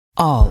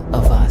All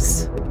of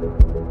us.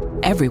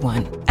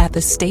 Everyone at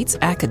the state's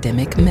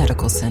academic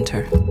medical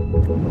center.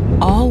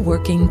 All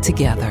working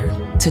together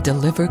to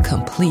deliver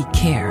complete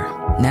care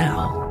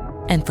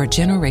now and for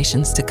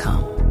generations to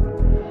come.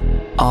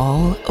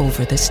 All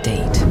over the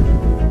state,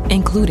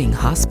 including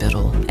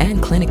hospital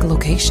and clinic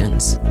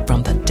locations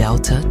from the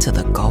Delta to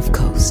the Gulf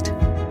Coast.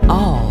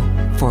 All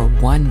for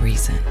one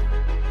reason.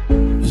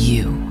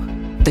 You,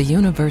 the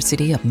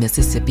University of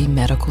Mississippi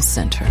Medical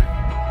Center.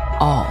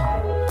 All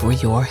for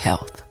your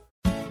health.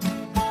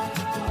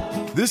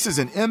 This is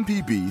an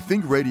MPB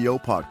Think Radio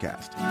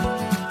podcast.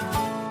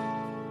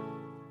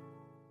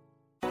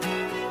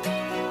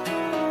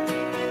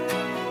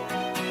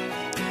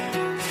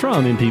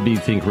 From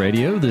MPB Think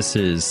Radio, this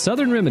is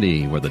Southern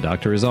Remedy, where the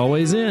doctor is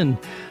always in.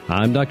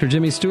 I'm Dr.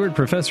 Jimmy Stewart,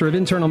 professor of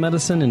internal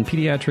medicine and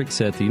pediatrics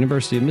at the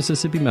University of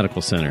Mississippi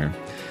Medical Center.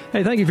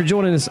 Hey, thank you for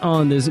joining us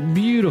on this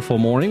beautiful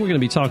morning. We're going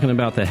to be talking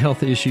about the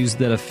health issues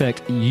that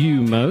affect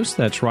you most.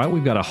 That's right,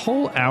 we've got a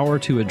whole hour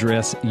to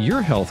address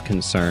your health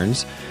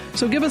concerns.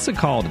 So give us a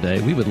call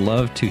today. We would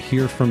love to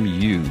hear from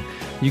you.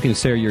 You can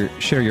share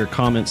your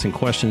comments and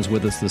questions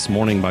with us this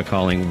morning by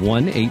calling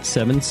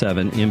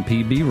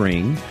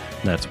 1-877-MPB-RING.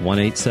 That's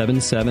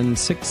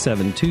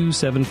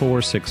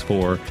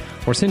 1-877-672-7464,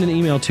 or send an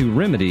email to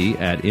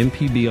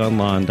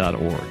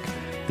remedy@mpbonline.org.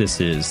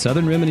 This is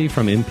Southern Remedy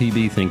from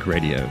MPB Think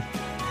Radio.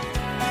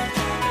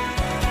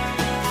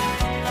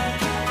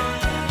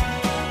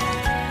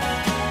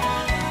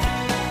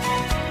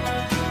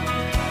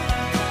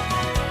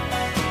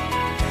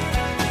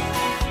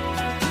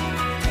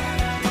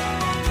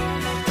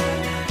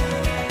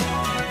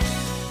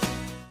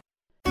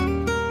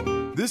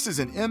 This is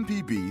an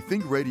MPB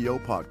Think Radio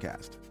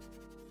podcast.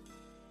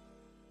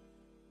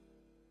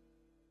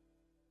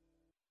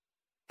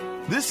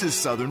 This is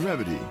Southern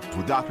Remedy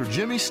with Dr.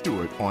 Jimmy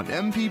Stewart on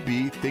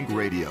MPB Think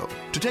Radio.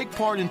 To take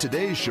part in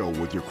today's show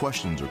with your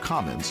questions or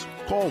comments,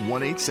 call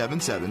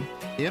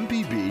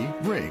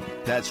 1-877-MPB-RING.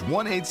 That's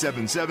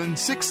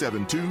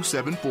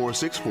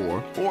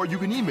 1-877-672-7464, or you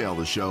can email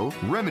the show,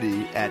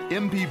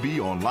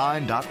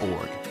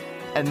 remedy@mpbonline.org.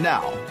 And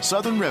now,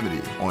 Southern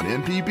Remedy on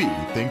MPB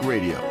Think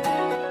Radio.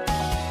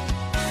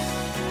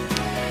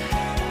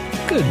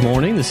 Good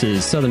morning. This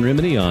is Southern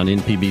Remedy on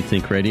NPB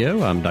Think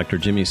Radio. I'm Dr.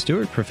 Jimmy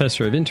Stewart,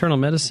 professor of internal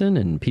medicine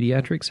and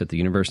pediatrics at the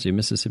University of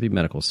Mississippi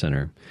Medical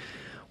Center.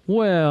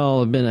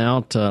 Well, I've been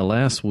out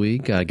last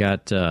week. I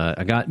got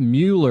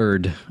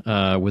Muellered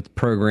with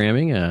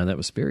programming. That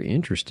was very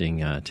interesting.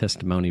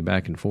 Testimony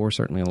back and forth.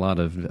 Certainly a lot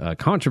of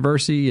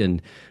controversy and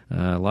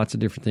lots of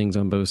different things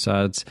on both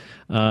sides.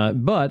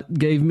 But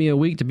gave me a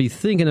week to be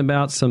thinking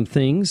about some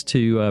things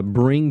to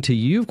bring to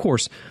you. Of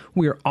course,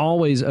 we are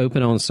always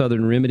open on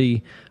Southern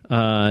Remedy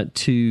to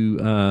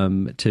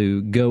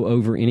go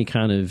over any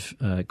kind of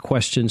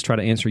questions, try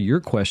to answer your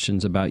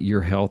questions about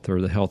your health or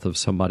the health of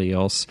somebody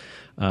else.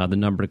 The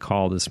number to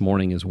call this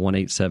morning is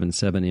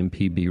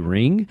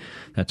 1-877-MPB-RING.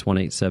 That's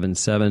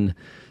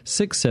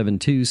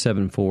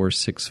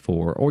 1-877-672-7464.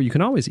 Or you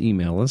can always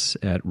email us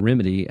at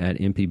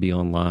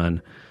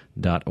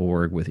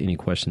remedy@mpbonline.org with any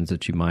questions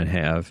that you might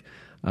have.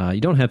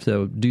 You don't have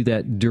to do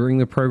that during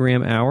the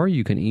program hour.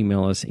 You can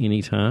email us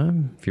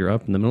anytime. If you're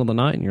up in the middle of the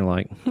night and you're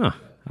like,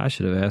 I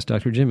should have asked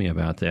Dr. Jimmy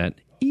about that,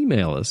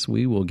 email us.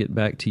 We will get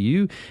back to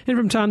you. And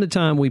from time to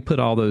time, we put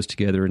all those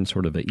together in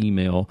sort of an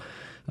email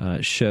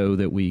show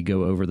that we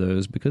go over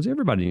those because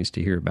everybody needs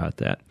to hear about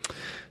that.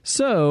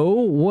 So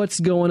what's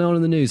going on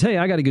in the news? Hey,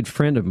 I got a good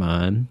friend of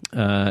mine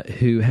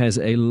who has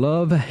a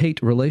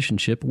love-hate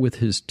relationship with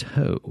his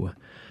toe.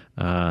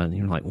 And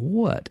you're like,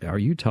 what are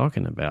you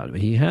talking about?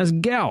 He has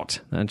gout.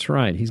 That's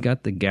right. He's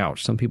got the gout.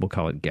 Some people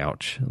call it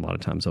gouch. A lot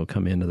of times they'll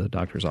come into the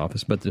doctor's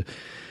office, but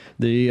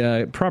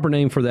the proper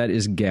name for that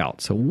is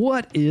gout. So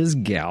what is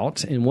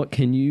gout and what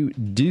can you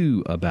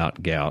do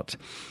about gout?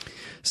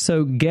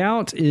 So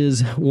gout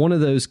is one of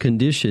those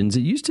conditions.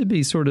 It used to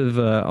be sort of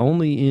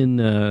only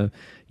in,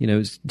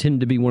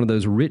 tended to be one of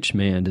those rich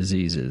man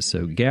diseases.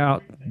 So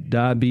gout,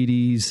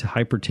 diabetes,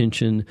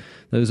 hypertension,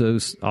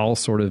 those all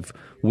sort of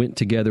went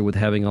together with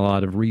having a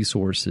lot of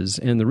resources.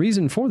 And the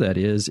reason for that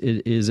is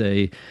it is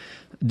a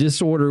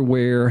disorder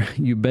where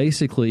you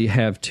basically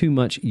have too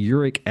much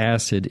uric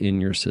acid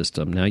in your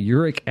system. Now,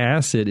 uric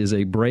acid is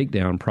a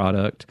breakdown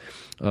product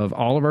of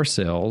all of our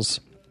cells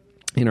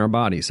in our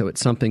body. So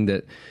it's something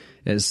that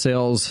as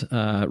cells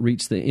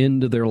reach the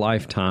end of their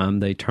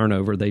lifetime, they turn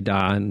over, they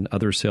die, and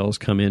other cells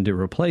come in to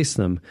replace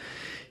them.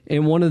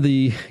 And one of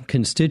the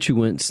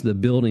constituents, the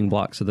building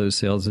blocks of those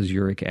cells, is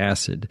uric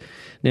acid.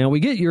 Now, we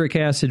get uric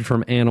acid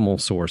from animal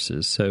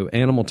sources. So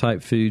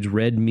animal-type foods,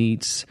 red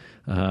meats,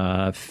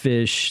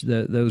 fish,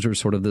 those are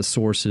sort of the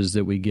sources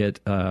that we get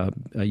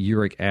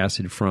uric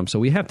acid from. So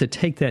we have to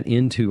take that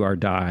into our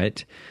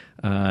diet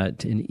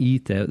and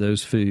eat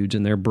those foods,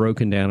 and they're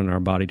broken down in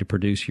our body to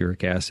produce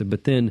uric acid.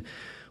 But then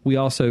we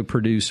also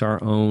produce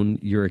our own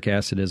uric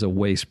acid as a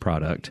waste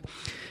product.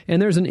 And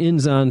there's an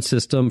enzyme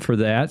system for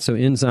that. So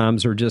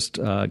enzymes are just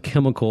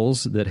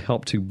chemicals that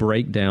help to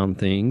break down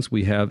things.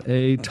 We have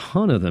a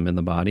ton of them in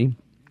the body.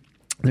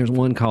 There's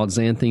one called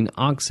xanthine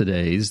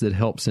oxidase that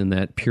helps in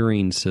that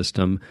purine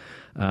system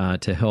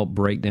to help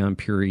break down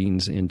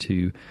purines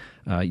into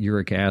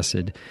uric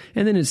acid.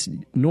 And then it's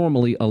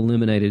normally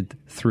eliminated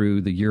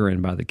through the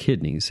urine by the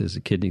kidneys as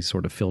the kidneys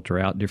sort of filter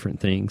out different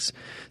things.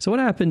 So what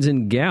happens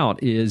in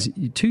gout is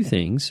two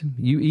things.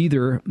 You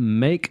either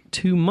make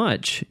too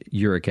much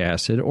uric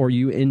acid or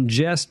you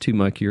ingest too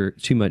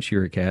much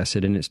uric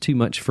acid, and it's too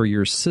much for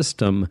your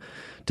system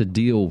to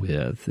deal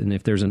with, and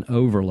if there's an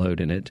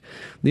overload in it.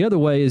 The other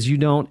way is you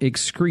don't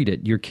excrete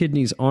it. Your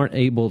kidneys aren't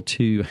able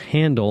to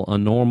handle a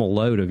normal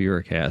load of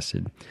uric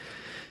acid.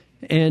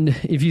 And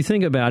if you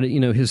think about it,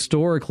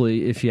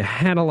 historically, if you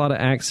had a lot of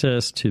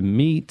access to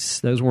meats,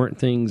 those weren't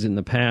things in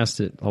the past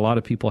that a lot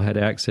of people had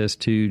access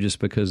to just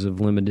because of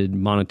limited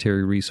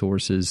monetary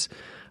resources.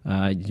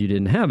 You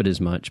didn't have it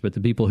as much, but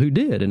the people who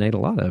did and ate a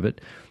lot of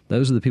it,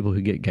 those are the people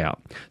who get gout.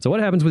 So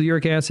what happens with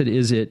uric acid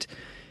is it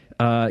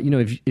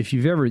if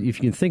you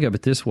can think of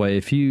it this way,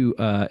 if you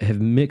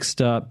have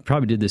mixed up,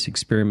 probably did this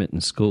experiment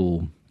in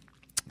school,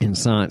 in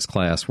science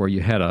class, where you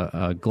had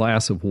a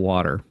glass of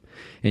water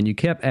and you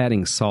kept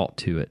adding salt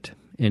to it.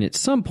 And at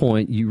some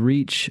point you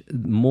reach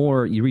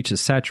a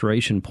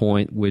saturation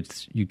point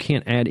which you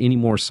can't add any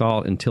more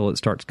salt until it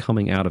starts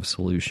coming out of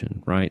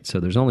solution, right? So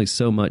there's only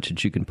so much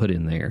that you can put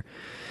in there.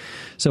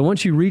 So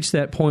once you reach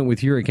that point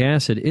with uric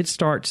acid, it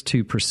starts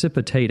to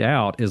precipitate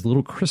out as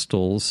little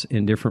crystals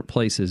in different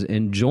places.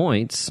 And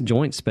joint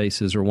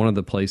spaces are one of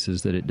the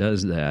places that it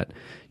does that.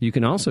 You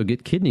can also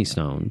get kidney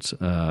stones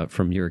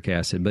from uric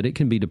acid, but it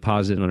can be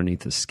deposited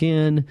underneath the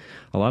skin.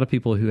 A lot of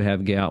people who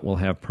have gout will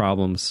have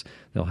problems.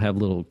 They'll have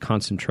little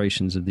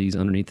concentrations of these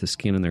underneath the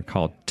skin, and they're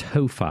called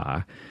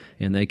tophi.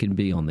 And they can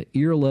be on the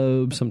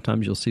earlobe.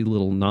 Sometimes you'll see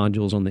little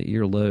nodules on the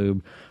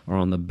earlobe or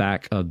on the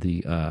back of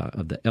the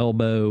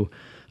elbow.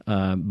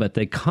 But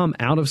they come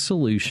out of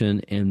solution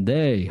and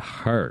they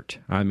hurt.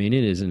 I mean,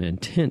 it is an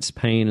intense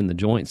pain in the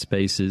joint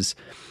spaces.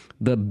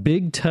 The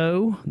big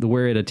toe,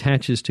 where it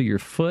attaches to your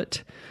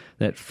foot,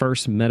 that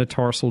first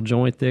metatarsal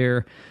joint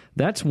there,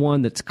 that's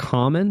one that's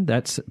common.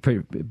 That's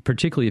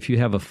particularly if you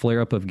have a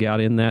flare-up of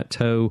gout in that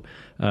toe,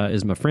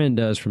 as my friend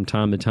does from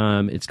time to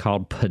time. It's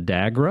called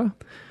podagra.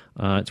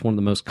 It's one of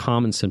the most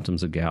common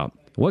symptoms of gout.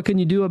 What can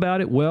you do about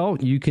it? Well,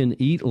 you can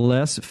eat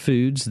less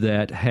foods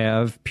that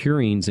have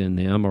purines in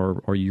them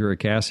or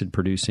uric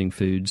acid-producing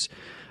foods.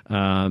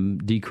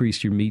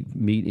 Decrease your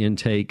meat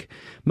intake.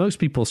 Most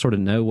people sort of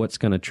know what's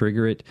going to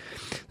trigger it.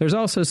 There's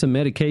also some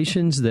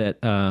medications that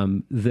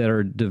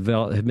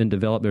have been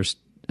developed. There's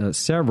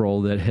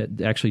several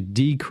that actually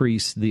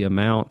decrease the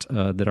amount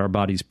that our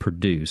bodies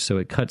produce. So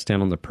it cuts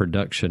down on the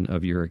production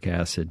of uric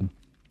acid.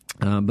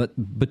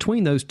 But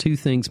between those two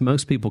things,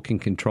 most people can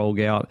control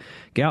gout.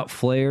 Gout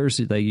flares,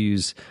 they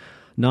use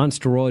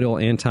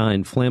nonsteroidal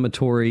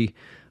anti-inflammatory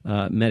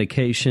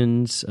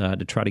medications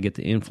to try to get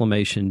the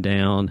inflammation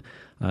down.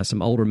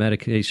 Some older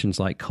medications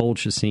like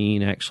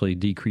colchicine actually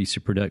decrease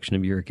the production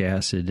of uric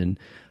acid and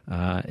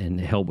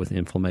help with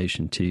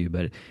inflammation too.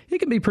 But it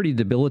can be pretty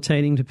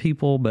debilitating to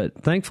people.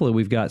 But thankfully,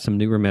 we've got some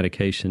newer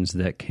medications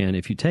that can,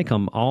 if you take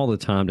them all the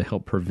time to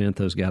help prevent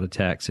those gout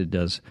attacks, it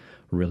does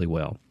really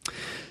well.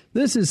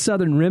 This is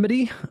Southern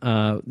Remedy.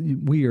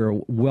 We are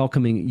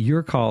welcoming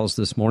your calls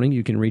this morning.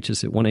 You can reach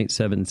us at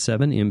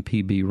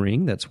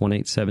 1-877-MPB-RING. That's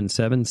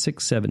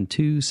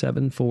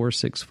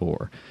 1-877-672-7464.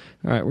 All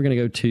right, we're going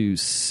to go to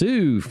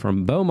Sue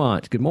from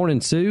Beaumont. Good morning,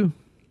 Sue.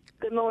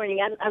 Good morning.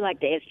 I'd like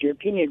to ask your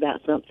opinion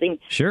about something.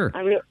 Sure.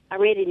 I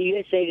read in the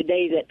USA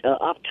Today that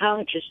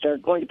optometrists are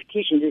going to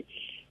petition to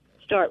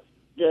start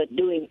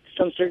doing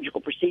some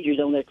surgical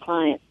procedures on their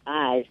clients'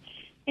 eyes,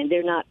 and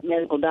they're not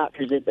medical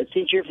doctors. But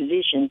since you're a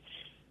physician,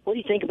 what do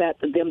you think about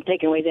them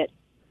taking away that?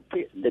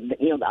 The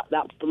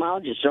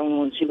ophthalmologists are the only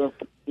ones who are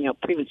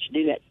privileged to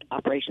do that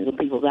operations on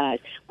people's eyes.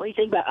 What do you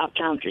think about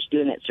optometrists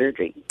doing that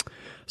surgery?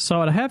 So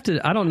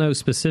I don't know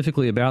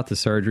specifically about the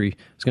surgery. I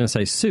was going to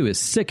say, Sue is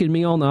sicking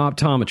me on the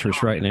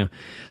optometrist right now.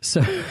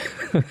 So,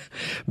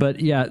 but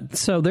yeah,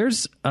 so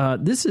there's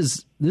this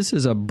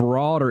is a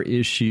broader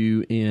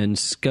issue in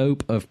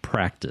scope of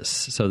practice.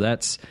 So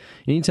that's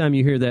anytime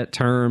you hear that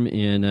term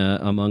in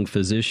among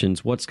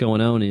physicians, what's going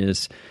on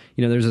is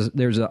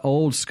there's an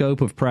old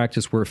scope of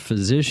practice where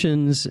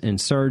physicians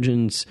and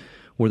surgeons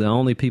were the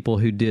only people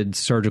who did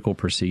surgical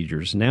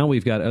procedures. Now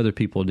we've got other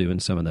people doing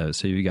some of those.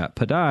 So you've got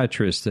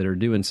podiatrists that are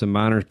doing some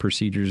minor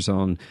procedures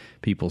on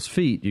people's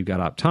feet. You've got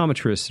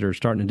optometrists that are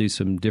starting to do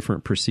some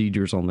different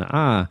procedures on the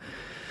eye.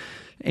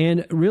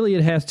 And really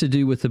it has to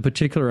do with the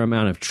particular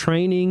amount of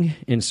training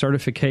and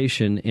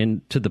certification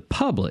and to the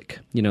public.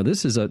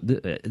 This is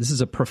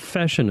a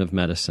profession of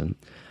medicine.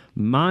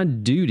 Our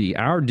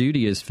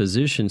duty as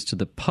physicians to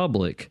the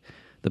public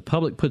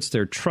puts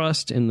their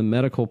trust in the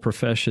medical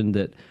profession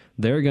that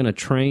they're going to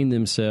train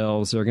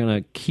themselves. They're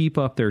going to keep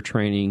up their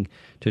training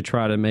to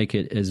try to make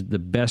it as the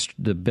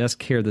best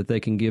care that they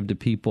can give to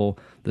people,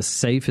 the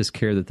safest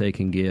care that they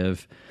can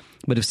give.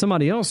 But if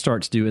somebody else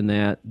starts doing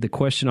that, the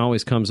question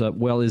always comes up,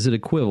 well, is it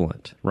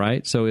equivalent,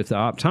 right? So if the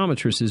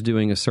optometrist is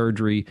doing a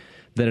surgery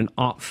that an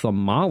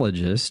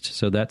ophthalmologist,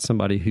 so that's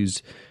somebody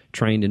who's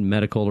trained in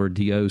medical or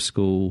DO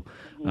school,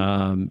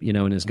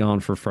 and has gone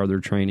for further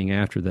training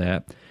after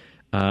that.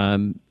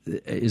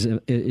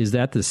 Is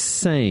that the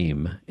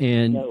same?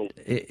 And No.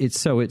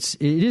 it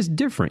is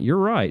different. You're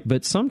right.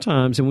 But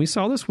sometimes, and we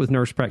saw this with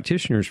nurse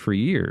practitioners for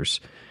years.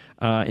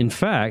 In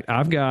fact,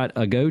 I've got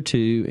a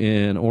go-to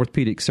in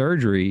orthopedic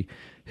surgery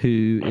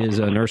who is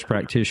a nurse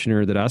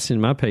practitioner that I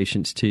send my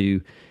patients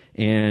to.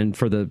 And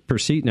for the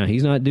procedure, now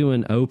he's not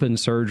doing open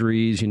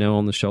surgeries,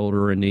 on the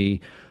shoulder or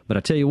knee. But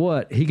I tell you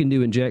what, he can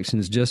do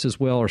injections just as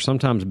well or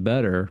sometimes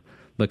better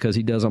because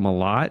he does them a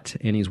lot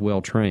and he's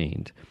well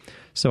trained.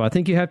 So I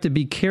think you have to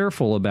be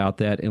careful about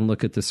that and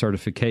look at the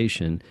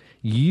certification.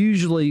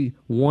 Usually,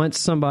 once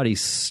somebody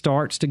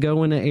starts to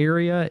go in an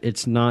area,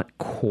 it's not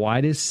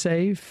quite as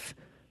safe.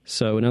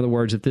 So in other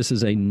words, if this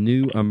is a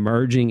new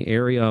emerging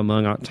area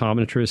among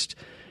optometrists,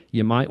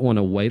 you might want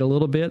to wait a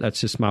little bit.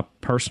 That's just my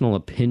personal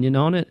opinion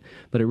on it.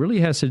 But it really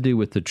has to do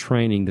with the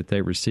training that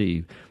they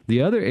receive.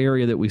 The other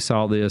area that we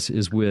saw this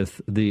is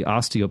with the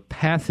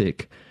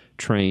osteopathic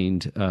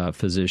trained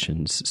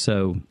physicians.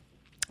 So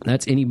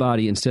that's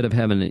anybody, instead of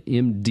having an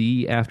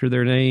MD after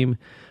their name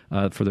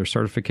for their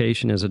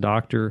certification as a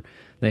doctor,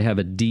 they have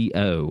a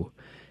DO.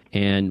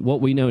 And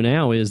what we know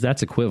now is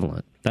that's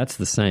equivalent. That's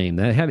the same.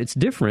 It's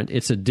different.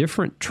 It's a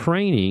different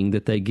training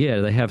that they get.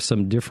 They have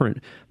some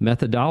different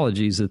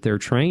methodologies that they're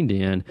trained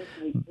in.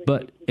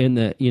 But in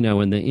the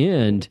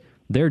end,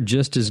 they're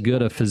just as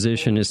good a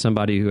physician as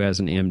somebody who has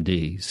an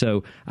MD.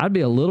 So I'd be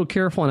a little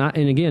careful.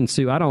 And again,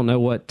 Sue, I don't know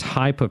what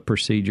type of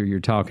procedure you're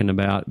talking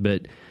about,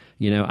 but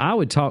I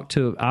would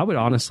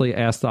honestly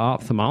ask the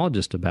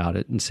ophthalmologist about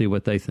it and see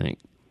what they think.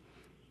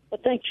 Well,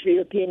 thanks for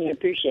your opinion. I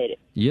appreciate it.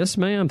 Yes,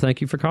 ma'am.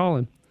 Thank you for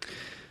calling.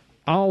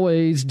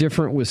 Always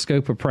different with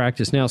scope of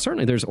practice. Now,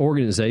 certainly there's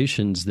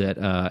organizations that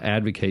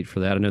advocate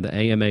for that. I know the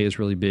AMA is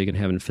really big in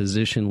having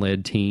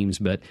physician-led teams,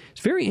 but it's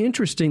very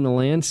interesting, the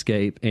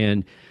landscape.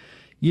 And,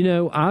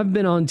 I've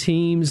been on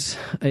teams.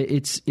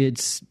 That's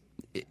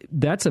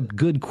a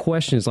good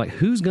question. It's like,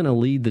 who's going to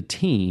lead the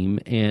team?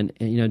 And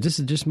this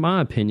is just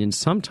my opinion.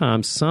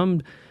 Sometimes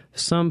some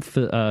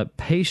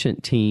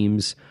patient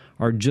teams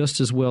are just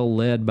as well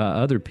led by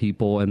other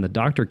people, and the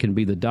doctor can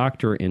be the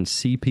doctor and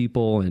see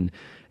people and,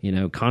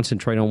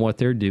 concentrate on what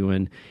they're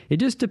doing. It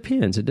just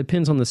depends. It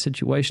depends on the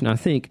situation. I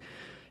think,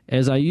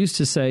 as I used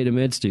to say to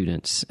med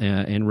students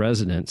and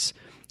residents,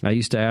 I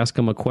used to ask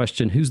them a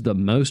question, who's the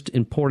most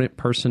important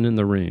person in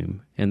the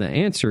room? And the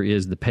answer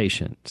is the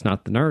patient. It's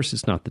not the nurse.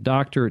 It's not the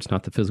doctor. It's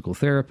not the physical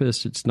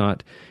therapist. It's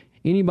not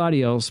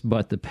anybody else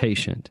but the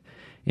patient.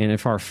 And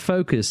if our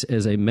focus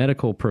as a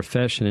medical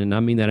profession, and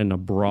I mean that in a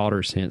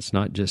broader sense,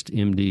 not just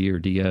MD or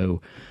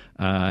DO,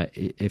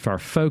 if our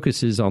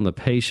focus is on the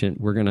patient,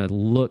 we're going to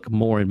look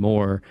more and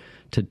more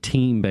to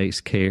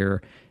team-based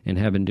care and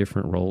having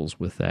different roles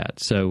with that.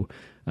 So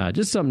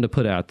just something to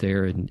put out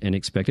there and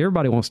expect.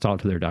 Everybody wants to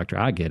talk to their doctor.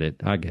 I get it.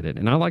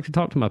 And I like to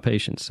talk to my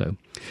patients. So,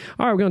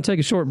 all right, we're going to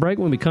take a short break.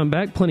 When we come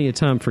back, plenty of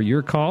time for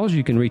your calls.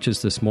 You can reach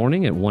us this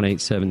morning at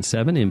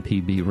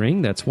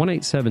 1-877-MPB-RING. That's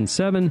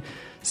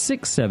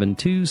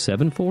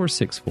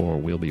 1-877-672-7464.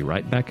 We'll be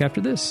right back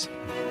after this.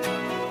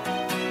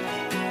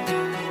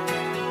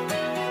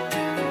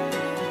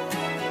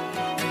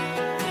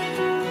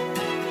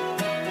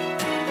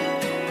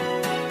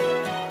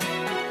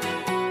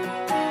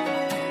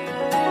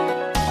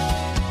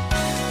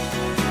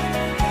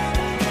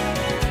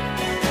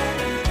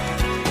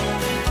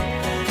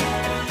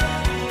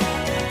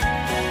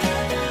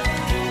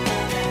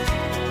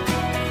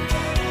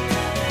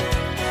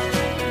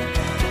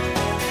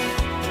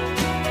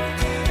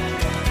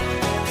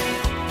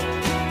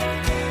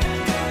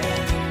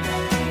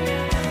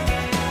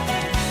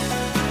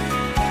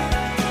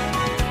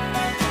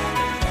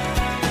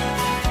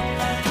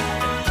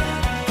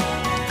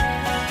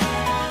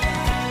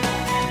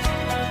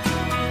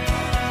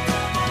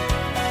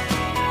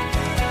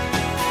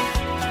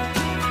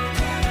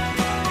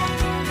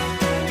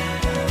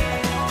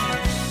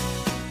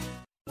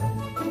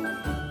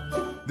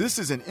 This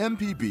is an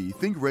MPB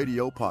Think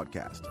Radio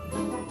podcast.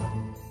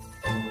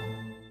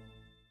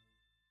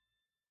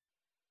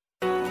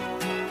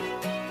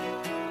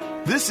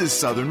 This is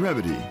Southern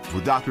Remedy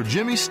with Dr.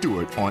 Jimmy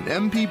Stewart on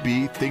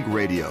MPB Think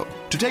Radio.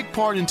 To take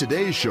part in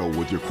today's show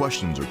with your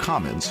questions or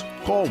comments,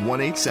 call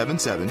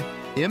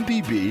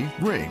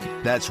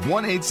 1-877-MPB-RING. That's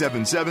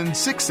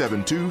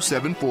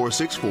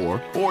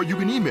 1-877-672-7464, or you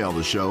can email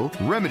the show,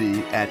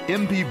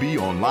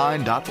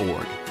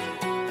 remedy@mpbonline.org.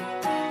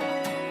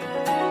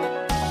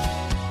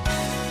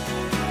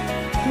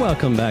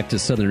 Welcome back to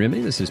Southern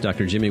Remedy. This is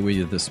Dr. Jimmy with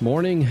you this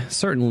morning.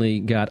 Certainly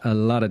got a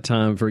lot of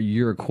time for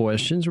your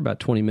questions. We're about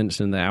 20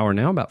 minutes in the hour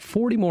now, about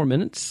 40 more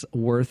minutes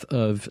worth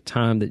of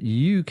time that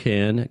you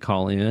can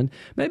call in.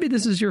 Maybe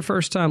this is your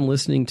first time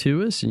listening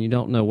to us and you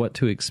don't know what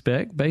to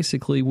expect.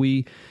 Basically,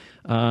 we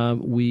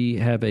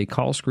have a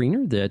call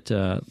screener that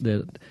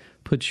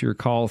put your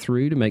call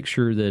through to make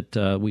sure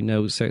that we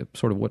know sort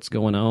of what's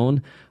going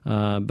on.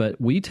 But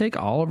we take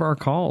all of our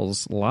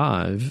calls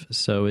live,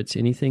 so it's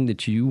anything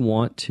that you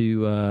want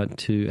to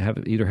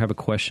have a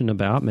question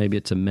about. Maybe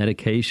it's a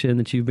medication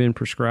that you've been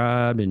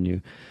prescribed and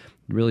you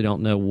really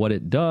don't know what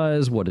it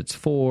does, what it's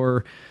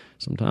for.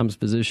 Sometimes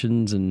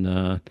physicians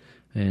and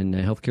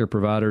healthcare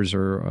providers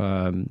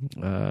are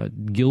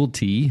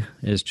guilty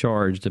as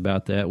charged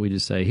about that. We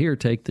just say, here,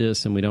 take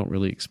this, and we don't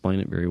really explain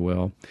it very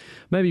well.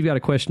 Maybe you've got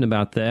a question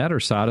about that or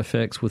side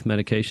effects with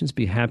medications.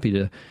 Be happy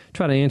to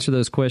try to answer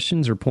those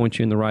questions or point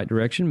you in the right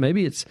direction.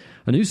 Maybe it's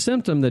a new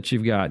symptom that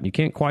you've got and you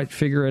can't quite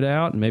figure it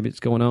out, and maybe it's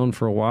going on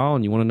for a while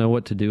and you want to know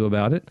what to do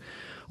about it.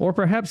 Or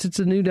perhaps it's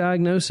a new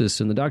diagnosis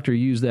and the doctor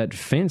used that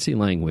fancy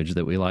language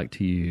that we like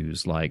to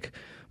use, like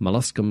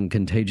molluscum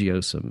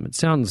contagiosum. It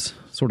sounds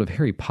sort of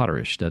Harry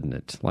Potterish, doesn't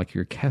it? Like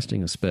you're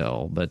casting a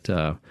spell, but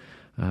I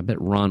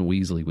bet Ron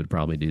Weasley would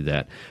probably do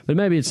that. But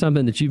maybe it's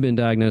something that you've been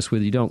diagnosed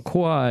with. You don't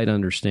quite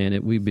understand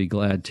it. We'd be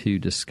glad to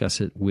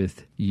discuss it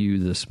with you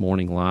this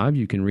morning live.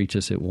 You can reach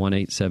us at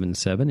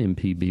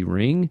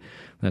 1-877-MPB-RING.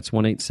 That's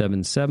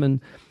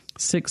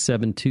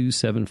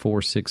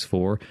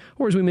 1-877-672-7464.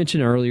 Or as we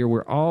mentioned earlier,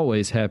 we're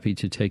always happy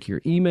to take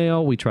your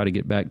email. We try to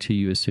get back to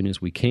you as soon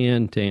as we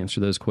can to answer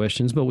those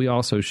questions, but we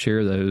also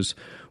share those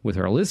with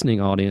our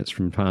listening audience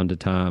from time to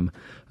time.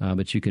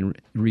 But you can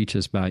reach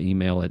us by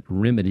email at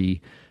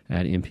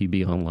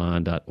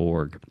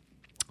remedy@mpbonline.org.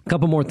 A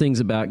couple more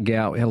things about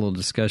gout. We had a little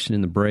discussion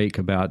in the break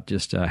about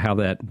just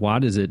why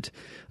does it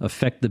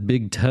affect the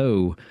big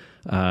toe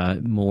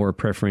more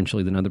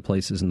preferentially than other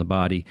places in the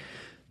body.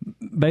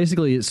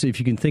 Basically, it's, if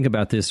you can think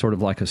about this sort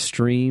of like a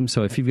stream.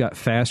 So if you've got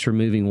faster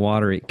moving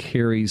water, it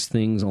carries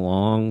things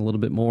along a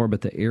little bit more.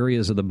 But the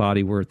areas of the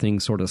body where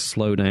things sort of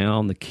slow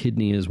down, the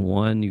kidney is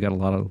one. You got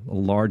a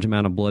large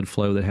amount of blood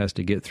flow that has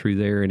to get through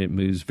there, and it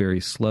moves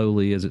very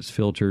slowly as it's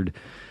filtered.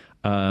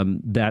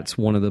 That's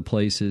one of the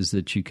places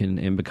that you can,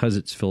 and because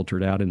it's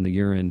filtered out in the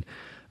urine,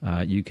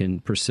 you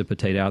can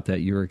precipitate out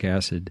that uric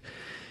acid.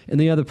 And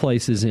the other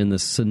place is in the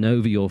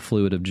synovial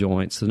fluid of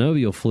joints.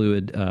 Synovial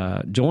fluid,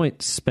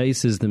 joint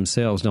spaces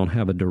themselves don't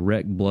have a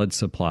direct blood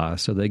supply,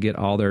 so they get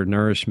all their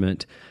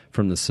nourishment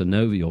from the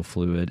synovial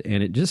fluid,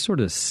 and it just sort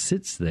of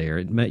sits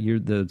there.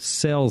 The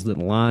cells that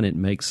line it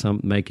make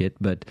it,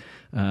 but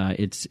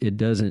it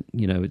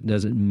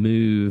doesn't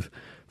move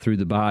through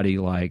the body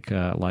like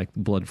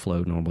blood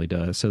flow normally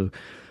does. So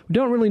we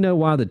don't really know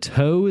why the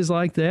toe is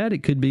like that.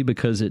 It could be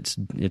because it's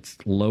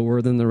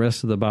lower than the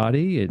rest of the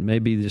body. It may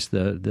be just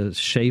the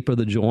shape of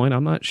the joint.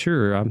 I'm not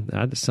sure.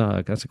 That's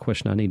a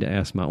question I need to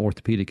ask my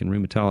orthopedic and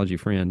rheumatology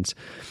friends.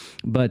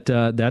 But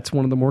that's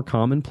one of the more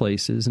common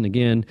places. And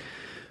again,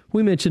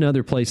 we mentioned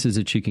other places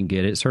that you can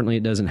get it. Certainly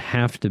it doesn't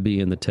have to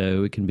be in the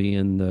toe. It can be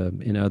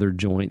in other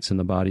joints in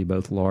the body,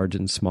 both large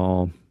and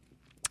small.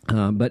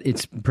 But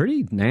it's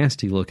pretty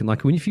nasty looking.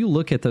 Like if you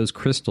look at those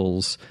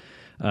crystals,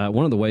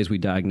 one of the ways we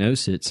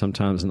diagnose it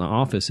sometimes in the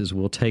office is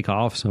we'll take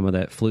off some of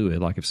that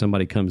fluid. Like if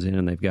somebody comes in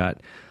and they've got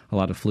a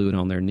lot of fluid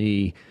on their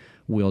knee,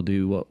 we'll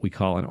do what we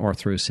call an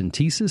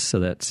arthrocentesis.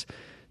 So that's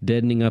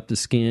deadening up the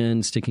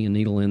skin, sticking a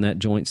needle in that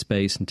joint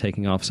space and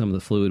taking off some of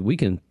the fluid. We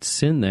can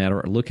send that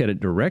or look at it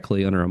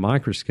directly under a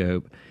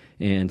microscope.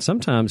 And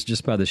sometimes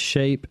just by the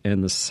shape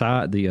and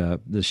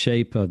the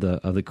shape of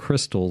the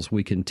crystals,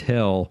 we can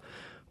tell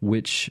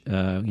which,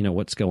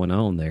 what's going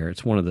on there.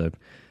 It's one of the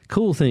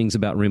cool things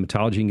about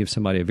rheumatology. You can give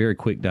somebody a very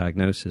quick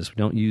diagnosis. We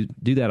don't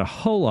do that a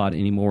whole lot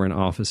anymore in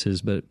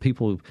offices, but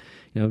people,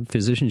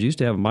 physicians used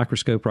to have a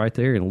microscope right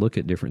there and look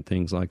at different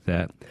things like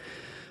that.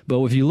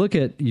 But if you look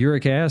at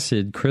uric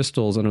acid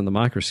crystals under the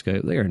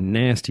microscope, they are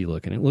nasty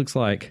looking. It looks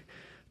like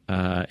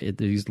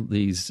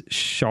these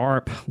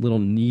sharp little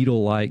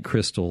needle-like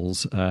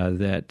crystals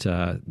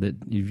that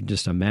you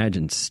just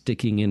imagine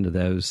sticking into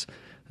those.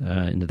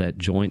 Into that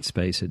joint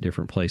space at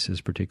different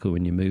places, particularly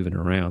when you're moving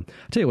around.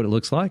 I'll tell you what it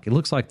looks like. It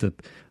looks like the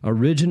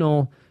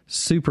original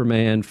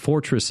Superman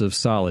Fortress of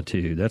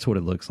Solitude. That's what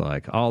it looks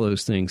like. All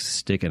those things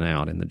sticking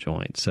out in the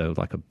joint. So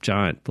like a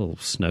giant little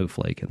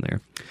snowflake in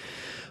there.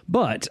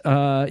 But,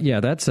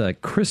 that's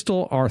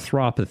crystal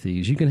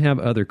arthropathies. You can have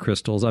other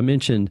crystals. I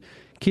mentioned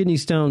kidney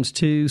stones,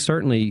 too.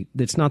 Certainly,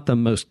 it's not the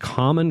most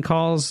common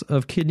cause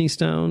of kidney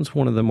stones.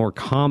 One of the more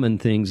common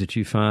things that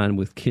you find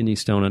with kidney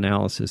stone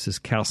analysis is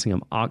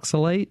calcium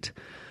oxalate.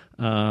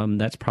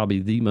 That's probably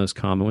the most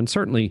common one.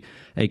 Certainly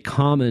a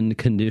common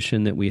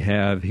condition that we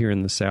have here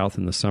in the South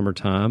in the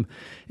summertime.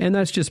 And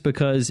that's just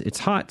because it's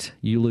hot.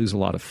 You lose a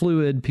lot of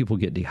fluid. People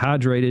get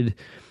dehydrated.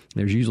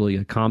 There's usually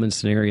a common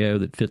scenario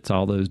that fits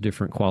all those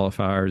different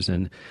qualifiers,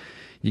 and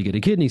you get a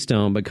kidney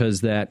stone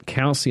because that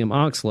calcium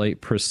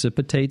oxalate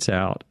precipitates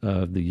out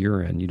of the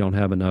urine. You don't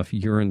have enough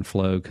urine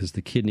flow because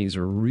the kidneys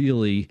are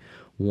really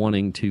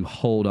wanting to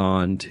hold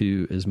on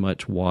to as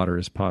much water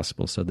as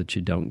possible so that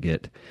you don't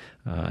get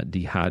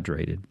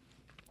dehydrated.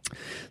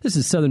 This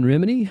is Southern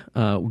Remedy.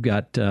 We've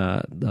got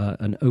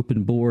an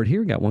open board here.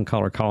 We've got one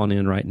caller calling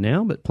in right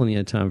now, but plenty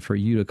of time for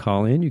you to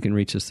call in. You can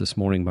reach us this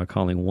morning by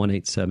calling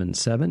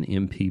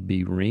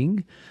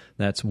 1-877-MPB-RING.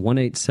 That's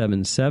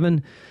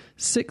 1-877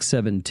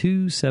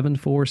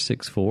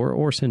 672-7464,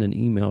 or send an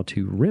email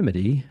to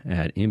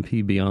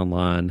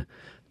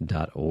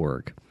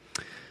remedy@mpbonline.org.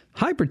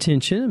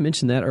 Hypertension, I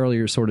mentioned that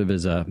earlier, sort of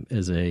as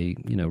a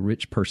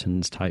rich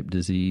person's type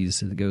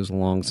disease that goes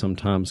along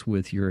sometimes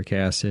with uric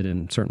acid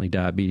and certainly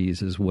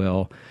diabetes as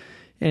well.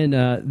 And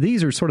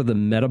these are sort of the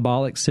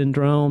metabolic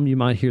syndrome. You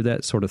might hear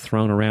that sort of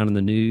thrown around in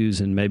the news,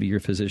 and maybe your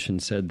physician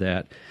said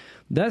that.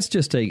 That's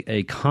just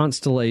a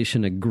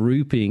constellation, a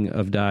grouping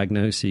of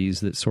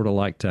diagnoses that sort of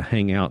like to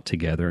hang out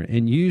together.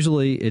 And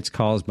usually it's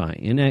caused by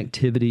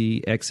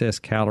inactivity, excess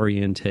calorie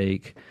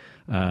intake,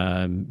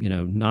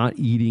 not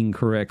eating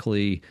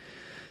correctly.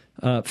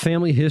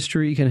 Family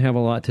history can have a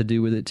lot to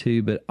do with it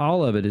too, but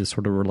all of it is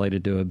sort of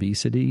related to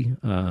obesity.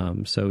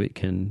 So it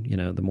can,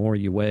 the more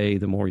you weigh,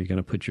 the more you're going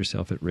to put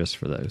yourself at risk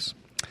for those.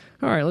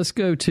 All right, let's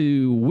go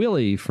to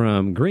Willie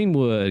from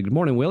Greenwood. Good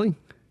morning, Willie.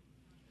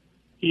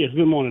 Yes,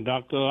 good morning,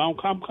 Doctor. I'm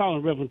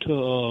calling reference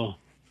to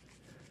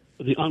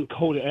the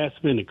uncoated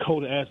aspirin, the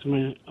coated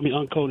aspirin.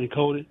 Uncoated and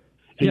coated.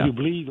 And yeah. You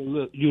bleed a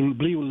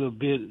little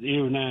bit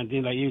every now and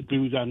then, like every 3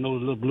 weeks. I know a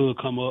little blood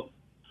come up,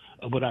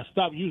 but I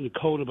stopped using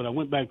coated. But I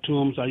went back to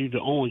them, so I used the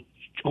orange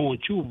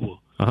chewable.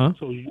 Uh-huh.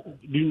 So do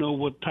you know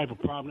what type of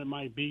problem it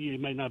might be? It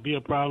might not be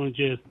a problem.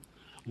 Just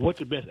what's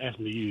the best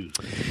aspirin to use?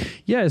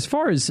 Yeah, as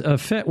far as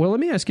well, let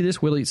me ask you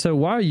this, Willie. So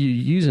why are you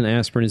using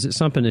aspirin? Is it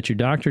something that your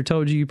doctor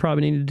told you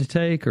probably needed to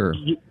take, or?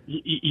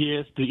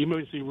 Yes, the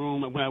emergency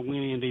room, when I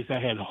went in, they said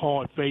I had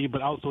heart failure,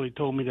 but also they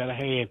told me that I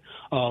had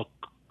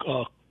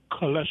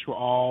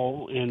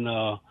cholesterol, and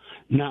now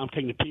I'm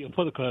taking the pill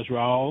for the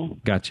cholesterol.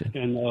 Gotcha.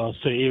 And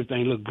say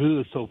everything looked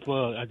good so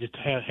far. I just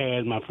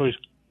had my first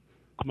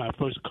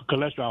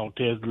cholesterol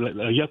test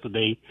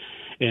yesterday,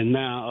 and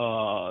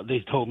now they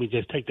told me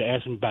just take the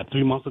aspirin. About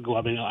 3 months ago,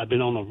 I've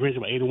been on a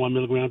original 81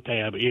 milligram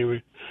tab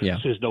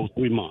since those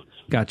 3 months.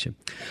 Gotcha.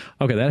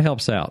 Okay, that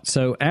helps out.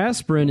 So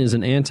aspirin is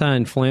an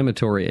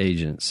anti-inflammatory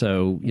agent.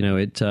 So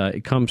it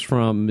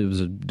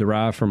was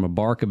derived from a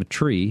bark of a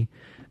tree.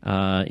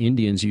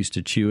 Indians used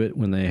to chew it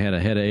when they had a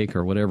headache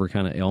or whatever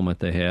kind of ailment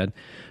they had.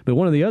 But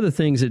one of the other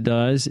things it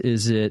does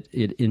is it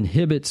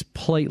inhibits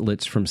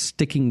platelets from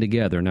sticking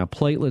together. Now,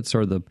 platelets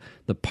are the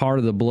part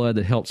of the blood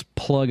that helps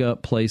plug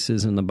up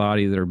places in the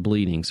body that are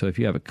bleeding. So if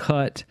you have a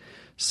cut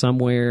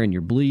somewhere and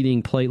you're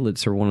bleeding,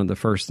 platelets are one of the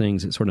first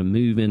things that sort of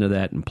move into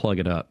that and plug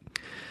it up.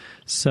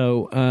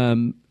 So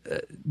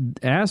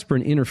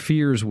aspirin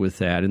interferes with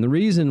that. And the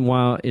reason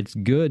why it's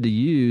good to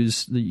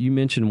use, you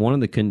mentioned one of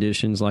the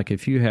conditions, like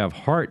if you have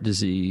heart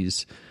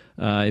disease,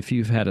 if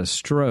you've had a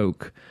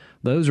stroke,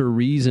 those are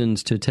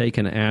reasons to take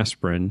an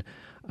aspirin.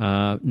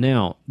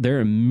 Now, there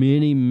are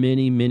many,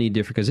 many, many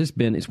different, because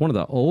it's one of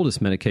the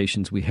oldest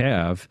medications we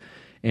have,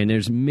 and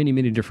there's many,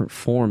 many different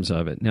forms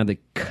of it. Now, the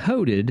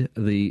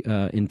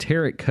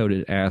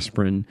enteric-coated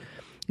aspirin,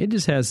 it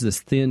just has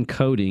this thin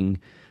coating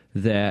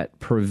that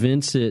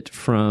prevents it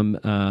from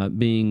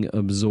being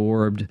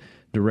absorbed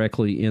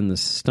directly in the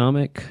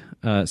stomach.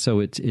 So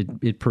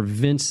it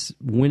prevents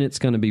when it's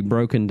going to be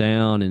broken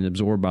down and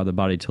absorbed by the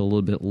body to a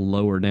little bit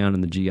lower down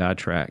in the GI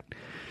tract.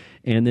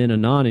 And then a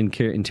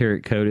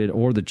non-enteric coated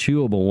or the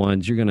chewable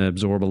ones, you're going to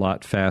absorb a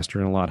lot faster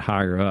and a lot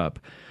higher up.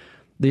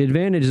 The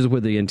advantages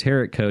with the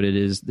enteric coated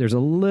is there's a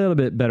little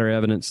bit better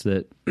evidence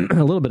that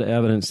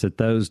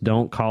those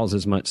don't cause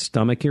as much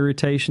stomach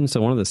irritation.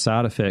 So one of the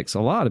side effects,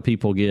 a lot of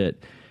people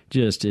get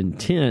just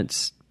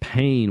intense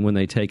pain when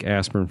they take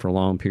aspirin for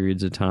long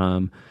periods of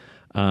time,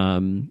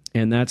 and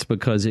that's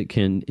because it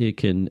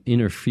can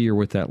interfere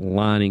with that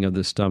lining of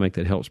the stomach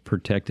that helps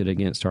protect it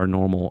against our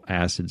normal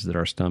acids that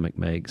our stomach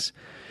makes.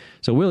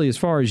 So, Willie, as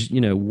far as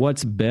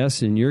what's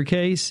best in your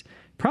case,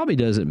 probably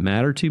doesn't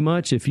matter too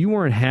much. If you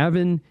weren't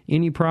having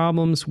any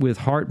problems with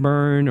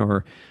heartburn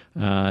or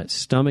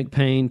stomach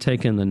pain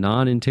taking the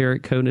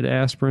non-enteric coated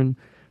aspirin,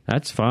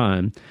 that's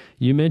fine.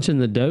 You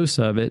mentioned the dose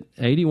of it,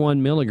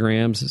 81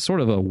 milligrams. It's sort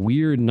of a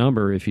weird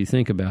number if you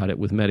think about it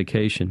with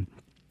medication.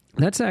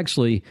 That's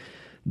actually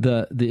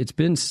it's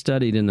been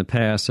studied in the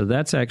past, so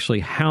that's actually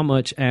how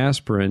much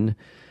aspirin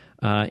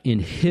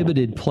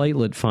inhibited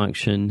platelet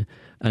function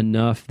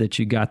enough that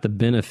you got the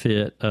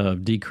benefit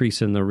of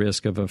decreasing the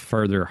risk of a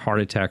further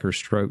heart attack or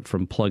stroke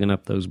from plugging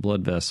up those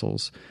blood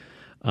vessels.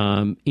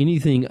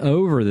 Anything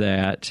over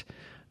that,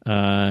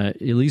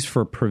 at least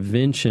for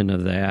prevention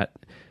of that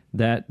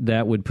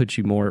would put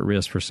you more at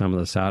risk for some of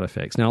the side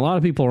effects. Now, a lot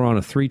of people are on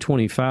a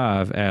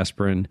 325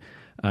 aspirin,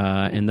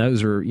 and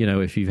those are,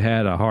 if you've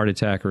had a heart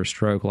attack or a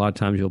stroke, a lot of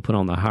times you'll put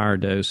on the higher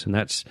dose, and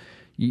that's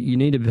you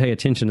need to pay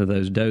attention to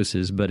those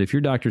doses. But if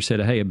your doctor said,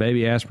 hey, a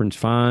baby aspirin's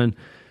fine,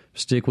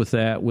 stick with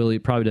that. Willie,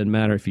 it probably doesn't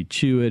matter if you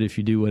chew it, if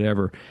you do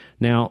whatever.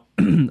 Now,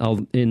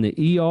 in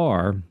the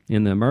ER,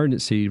 in the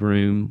emergency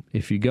room,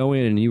 if you go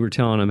in and you were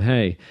telling them,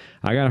 hey,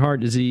 I got heart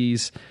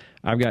disease,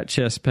 I've got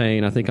chest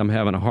pain, I think I'm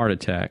having a heart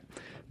attack,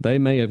 they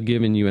may have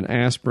given you an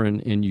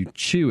aspirin and you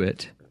chew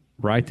it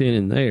right then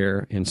and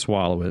there and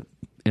swallow it.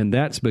 And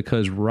that's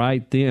because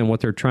right then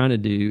what they're trying to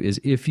do is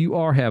if you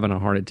are having a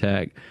heart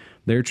attack,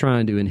 they're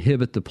trying to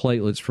inhibit the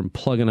platelets from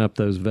plugging up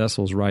those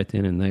vessels right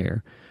then and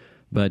there.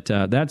 But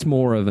that's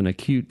more of an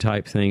acute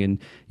type thing. And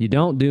you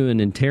don't do an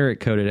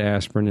enteric-coated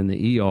aspirin in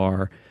the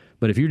ER,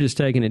 but if you're just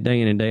taking it day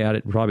in and day out,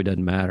 it probably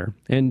doesn't matter.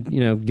 And,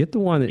 get the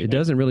one that it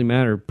doesn't really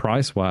matter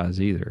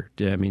price-wise either.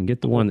 I mean,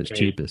 get the one that's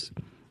cheapest.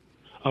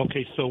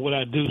 Okay, so what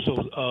I do,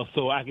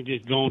 so I can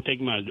just go and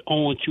take my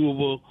own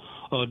chewable,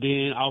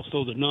 then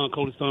also the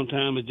non-coated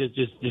sometimes, and just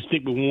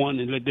stick with one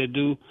and let that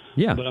do.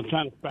 Yeah. But I'm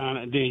trying to find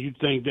out, then you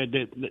think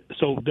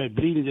that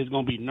bleeding is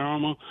going to be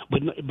normal,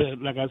 but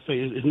like I say,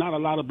 it's not a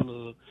lot of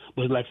blood,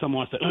 but like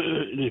someone said,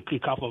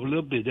 it cough up a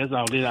little bit. That's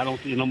all it is. I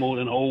don't see no more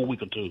than a whole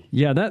week or two.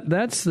 Yeah,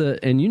 that's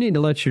and you need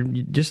to let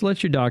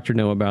your doctor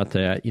know about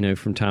that,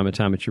 from time to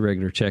time at your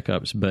regular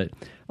checkups. But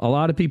a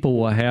lot of people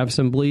will have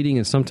some bleeding,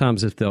 and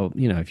sometimes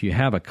if you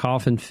have a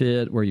coughing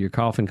fit where you're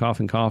coughing,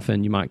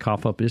 you might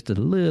cough up just a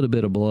little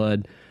bit of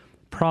blood.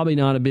 Probably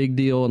not a big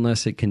deal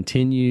unless it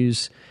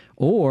continues.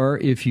 Or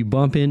if you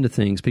bump into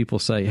things, people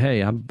say,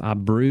 hey, I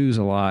bruise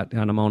a lot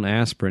and I'm on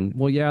aspirin.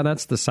 Well, yeah,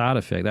 that's the side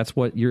effect. That's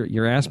what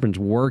your aspirin's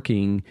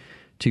working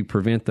to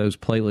prevent those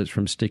platelets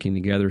from sticking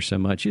together so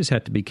much. You just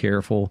have to be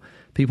careful.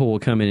 People will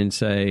come in and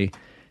say,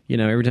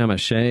 every time I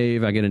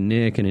shave, I get a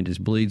nick and it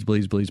just bleeds.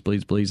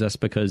 That's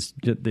because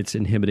it's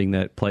inhibiting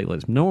that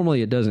platelets.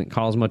 Normally, it doesn't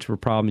cause much of a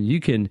problem. You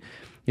can,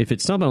 if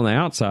it's something on the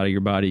outside of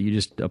your body, you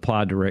just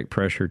apply direct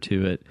pressure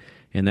to it,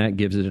 and that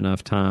gives it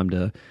enough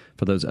time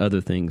for those other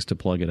things to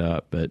plug it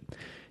up. But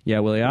yeah,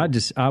 Willie, I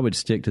would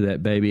stick to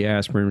that baby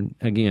aspirin.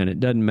 Again,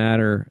 it doesn't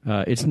matter.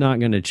 It's not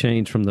going to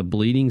change from the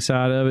bleeding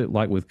side of it,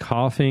 like with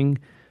coughing,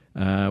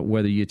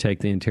 whether you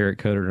take the enteric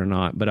coated or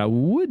not. But I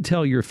would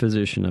tell your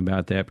physician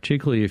about that,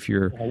 particularly if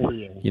you're,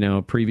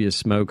 a previous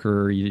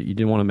smoker. You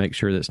didn't want to make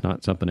sure that's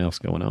not something else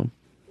going on.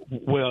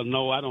 Well,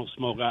 no, I don't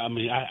smoke. I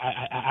mean,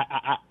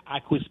 I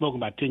quit smoking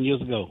about 10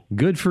 years ago.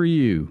 Good for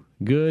you.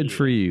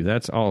 For you.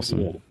 That's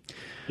awesome.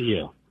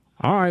 Yeah.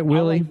 All right,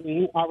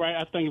 Willie. All right.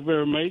 I thank you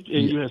very much,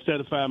 and you have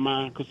satisfied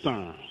my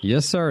concerns.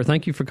 Yes, sir.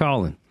 Thank you for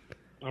calling.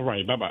 All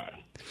right. Bye-bye.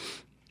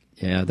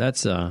 Yeah,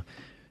 that's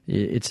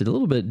it's a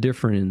little bit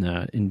different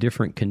in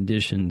different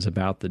conditions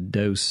about the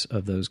dose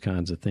of those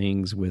kinds of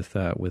things with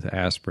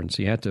aspirin.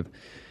 So you have to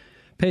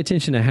pay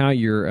attention to how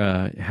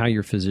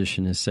your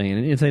physician is saying.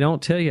 And if they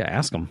don't tell you,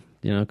 ask them.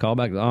 Call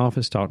back to the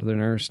office, talk to their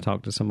nurse,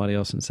 talk to somebody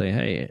else and say,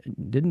 hey,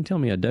 didn't tell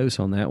me a dose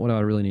on that. What do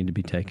I really need to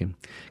be taking?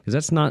 Because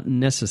that's not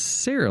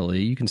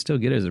necessarily, you can still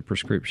get it as a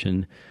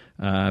prescription,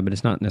 but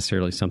it's not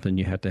necessarily something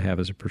you have to have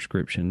as a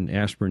prescription.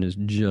 Aspirin is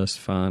just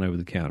fine over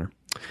the counter.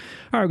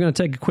 All right, we're going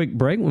to take a quick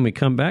break. When we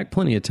come back,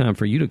 plenty of time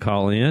for you to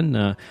call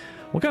in.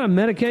 What kind of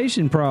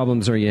medication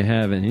problems are you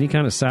having? Any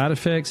kind of side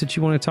effects that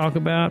you want to talk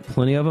about?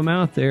 Plenty of them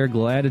out there.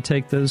 Glad to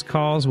take those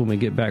calls when we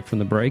get back from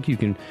the break. You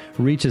can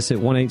reach us at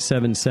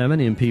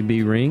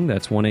 1-877-MPB-RING.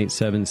 That's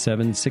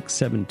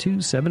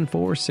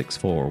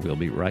 1-877-672-7464. We'll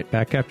be right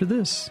back after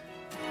this.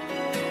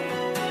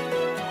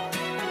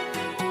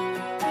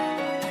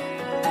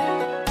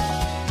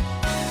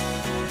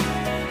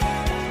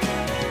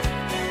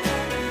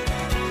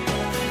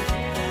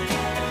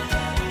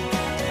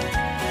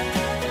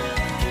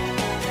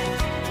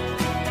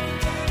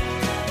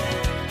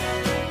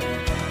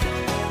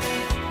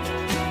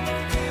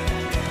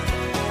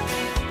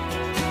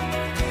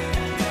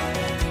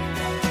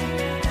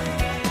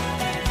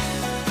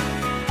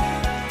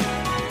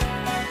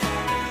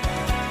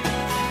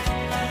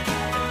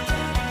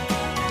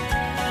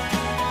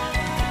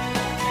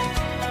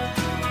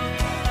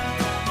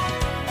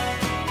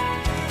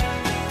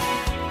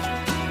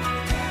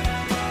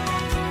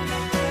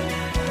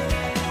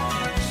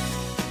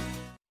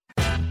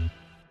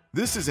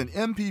 This is an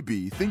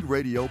MPB Think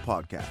Radio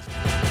podcast.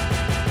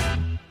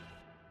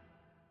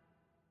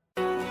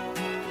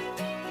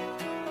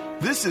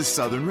 This is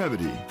Southern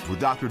Remedy with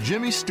Dr.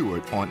 Jimmy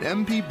Stewart on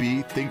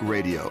MPB Think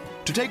Radio.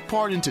 To take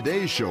part in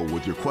today's show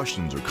with your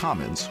questions or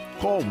comments,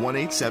 call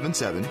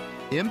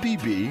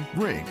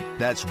 1-877-MPB-RING.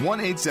 That's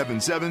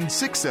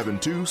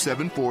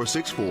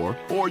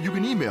 1-877-672-7464, or you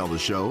can email the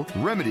show,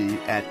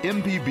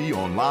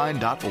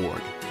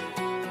 remedy@mpbonline.org.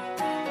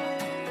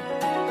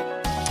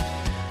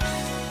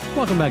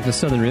 Welcome back to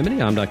Southern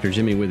Remedy. I'm Dr.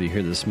 Jimmy with you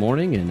here this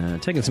morning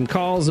and taking some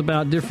calls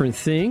about different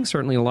things.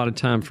 Certainly a lot of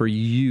time for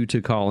you to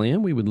call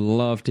in. We would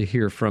love to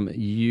hear from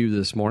you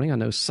this morning. I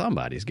know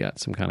somebody's got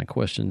some kind of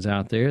questions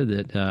out there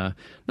that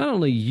not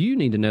only you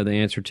need to know the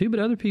answer to, but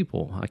other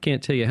people. I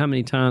can't tell you how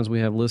many times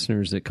we have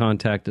listeners that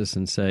contact us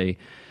and say,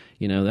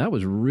 that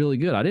was really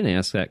good. I didn't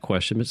ask that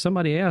question, but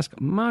somebody asked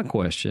my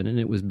question, and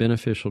it was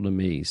beneficial to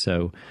me.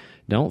 So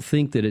don't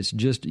think that it's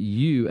just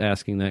you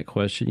asking that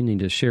question. You need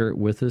to share it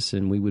with us,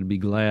 and we would be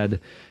glad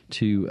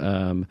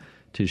to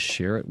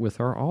share it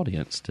with our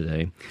audience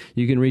today.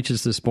 You can reach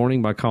us this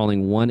morning by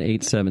calling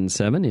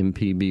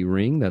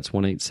 1-877-MPB-RING. That's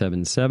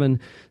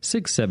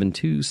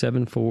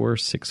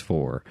 1-877-672-7464.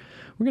 We're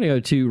going to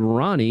go to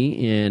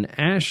Ronnie in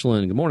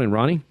Ashland. Good morning,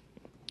 Ronnie.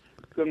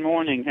 Good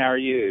morning. How are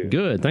you?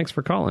 Good. Thanks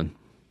for calling.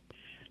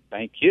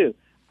 Thank you.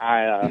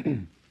 I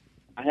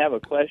have a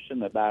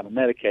question about a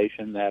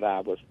medication that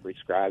I was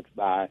prescribed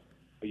by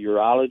a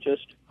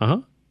urologist. Uh-huh.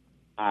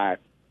 I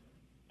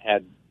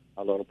had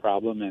a little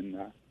problem, and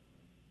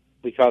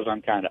because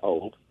I'm kind of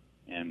old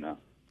and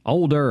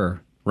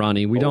older,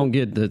 Ronnie. We don't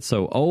get that.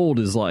 So old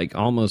is like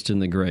almost in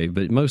the grave,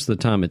 but most of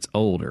the time it's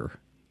older.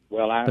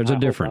 Well, there's a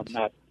difference.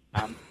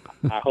 I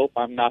hope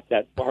I'm not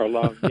that far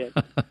along yet.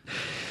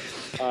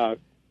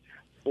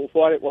 Well,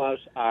 what it was,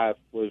 I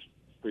was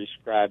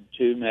prescribed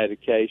 2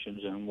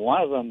 medications, and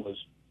one of them was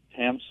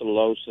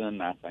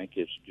tamsulosin. I think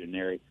it's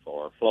generic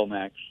for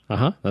Flomax.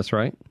 That's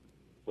right.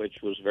 Which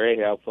was very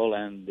helpful,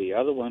 and the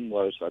other one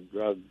was a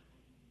drug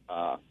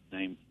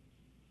named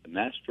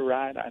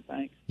finasteride, I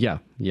think. Yeah.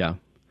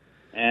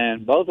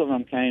 And both of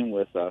them came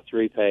with a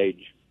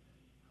 3-page.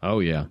 Oh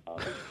yeah.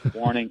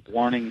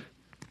 warning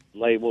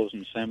labels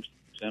and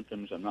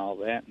symptoms and all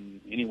that.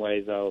 And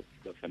anyway, though,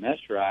 the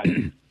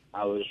finasteride,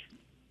 I was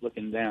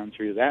looking down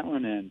through that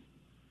one, and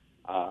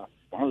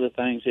one of the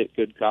things it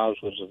could cause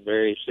was a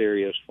very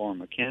serious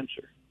form of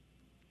cancer.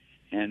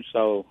 And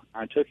so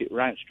I took it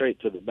right straight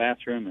to the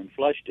bathroom and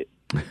flushed it.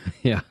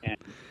 Yeah. And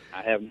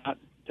I have not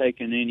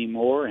taken any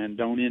more and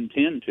don't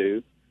intend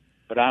to,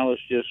 but I was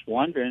just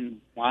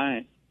wondering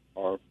why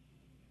or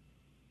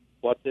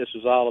what this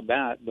is all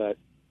about. But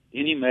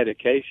any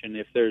medication,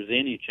 if there's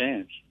any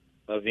chance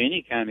of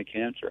any kind of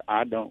cancer,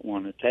 I don't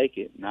want to take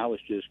it. And I was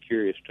just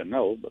curious to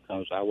know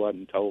because I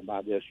wasn't told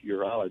by this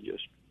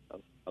urologist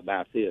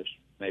about this.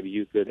 Maybe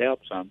you could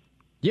help some.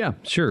 Yeah,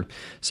 sure.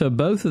 So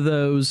both of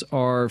those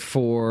are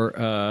for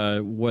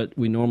what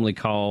we normally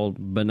call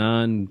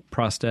benign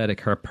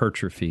prostatic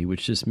hypertrophy,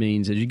 which just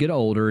means as you get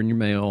older and you're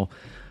male,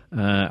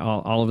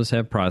 all of us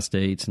have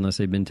prostates unless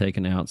they've been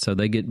taken out. So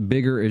they get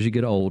bigger as you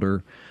get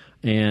older,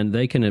 and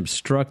they can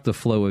obstruct the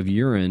flow of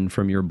urine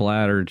from your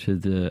bladder to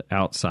the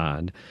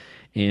outside.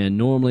 And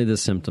normally the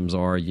symptoms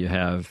are you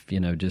have,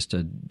 just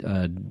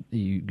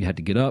you have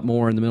to get up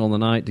more in the middle of the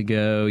night to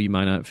go. You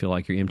might not feel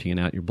like you're emptying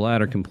out your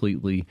bladder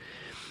completely.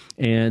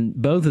 And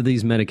both of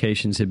these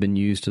medications have been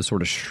used to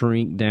sort of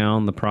shrink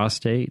down the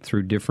prostate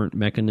through different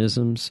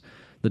mechanisms.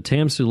 The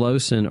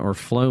tamsulosin or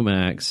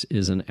Flomax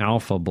is an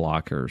alpha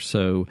blocker,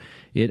 so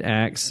it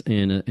acts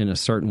in a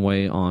certain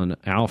way on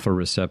alpha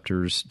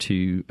receptors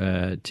to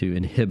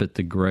inhibit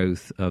the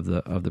growth of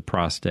the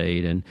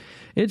prostate, and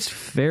it's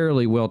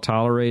fairly well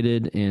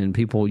tolerated, and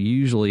people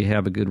usually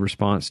have a good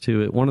response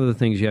to it. One of the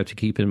things you have to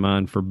keep in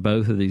mind for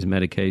both of these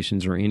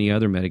medications or any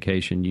other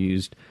medication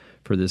used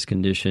for this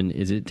condition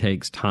is it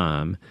takes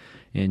time,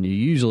 and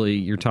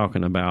you're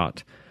talking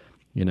about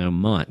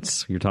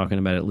months. You're talking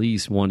about at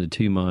least 1 to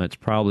 2 months,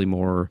 probably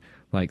more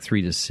like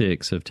 3 to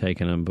 6 of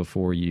taking them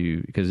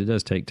because it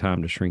does take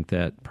time to shrink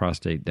that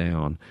prostate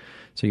down.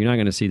 So you're not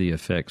going to see the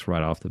effects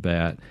right off the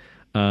bat.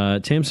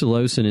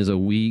 Tamsulosin is a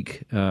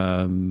weak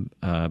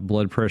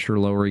blood pressure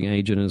lowering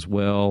agent as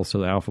well. So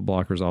the alpha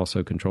blockers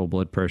also control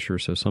blood pressure.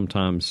 So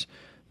sometimes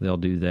they'll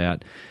do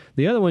that.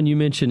 The other one you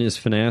mentioned is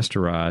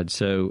finasteride.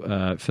 So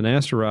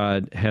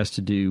finasteride has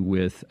to do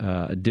with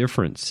a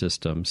different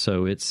system.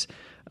 So it's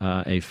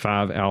a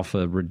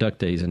 5-alpha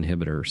reductase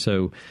inhibitor.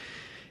 So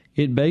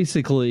it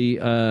basically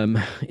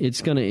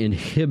it's going to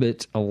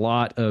inhibit a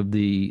lot of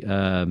the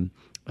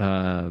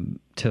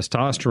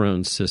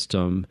testosterone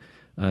system.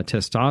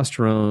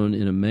 Testosterone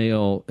in a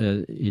male,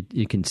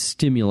 it can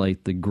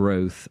stimulate the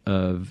growth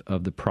of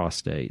the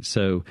prostate.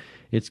 So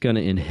it's going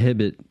to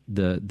inhibit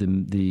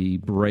the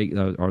break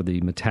or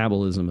the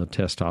metabolism of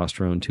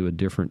testosterone to a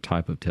different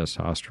type of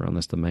testosterone.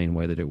 That's the main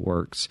way that it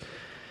works.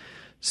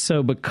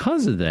 So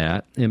because of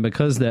that, and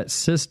because that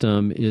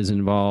system is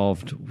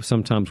involved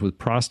sometimes with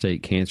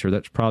prostate cancer,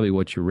 that's probably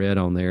what you read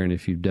on there, and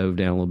if you dove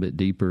down a little bit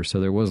deeper, so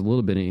there was a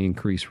little bit of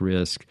increased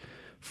risk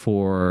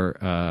for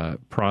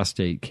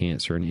prostate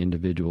cancer in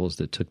individuals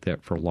that took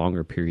that for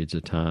longer periods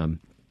of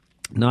time.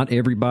 Not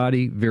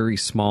everybody, very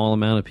small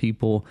amount of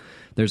people.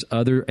 There's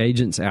other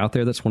agents out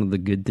there. That's one of the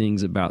good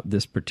things about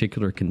this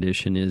particular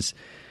condition is,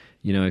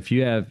 if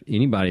you have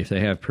anybody, if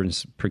they have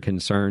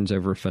concerns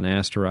over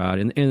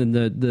finasteride, and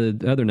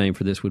the other name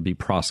for this would be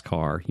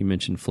Proscar. You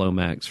mentioned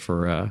Flomax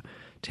for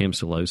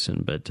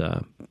tamsulosin, but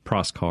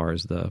Proscar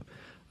is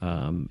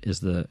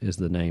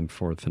the name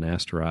for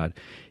finasteride.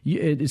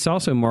 It's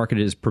also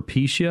marketed as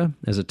Propecia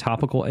as a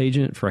topical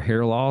agent for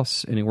hair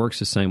loss, and it works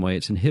the same way.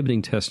 It's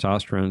inhibiting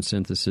testosterone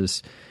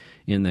synthesis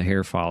in the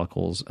hair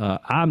follicles.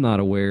 I'm not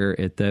aware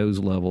at those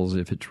levels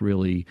if it's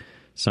really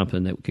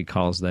something that could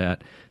cause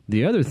that.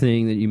 The other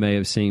thing that you may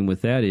have seen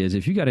with that is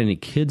if you got any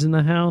kids in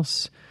the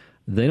house,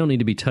 they don't need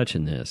to be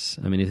touching this.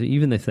 I mean,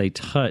 even if they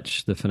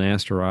touch the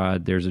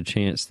finasteride, there's a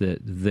chance that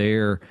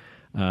their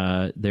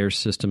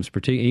systems,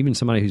 particularly even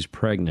somebody who's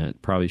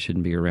pregnant, probably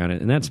shouldn't be around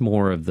it. And that's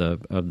more of the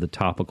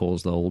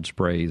topicals, the old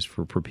sprays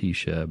for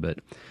Propecia. But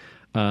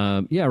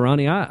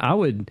Ronnie, I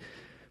would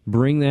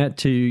bring that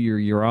to your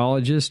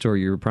urologist or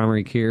your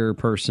primary care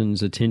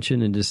person's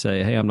attention and just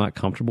say, hey, I'm not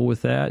comfortable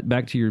with that.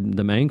 Back to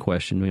the main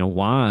question,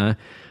 why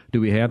do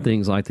we have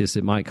things like this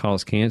that might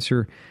cause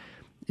cancer?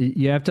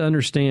 You have to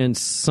understand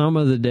some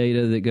of the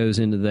data that goes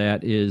into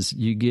that is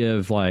you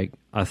give like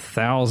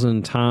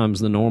 1,000 times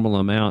the normal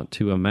amount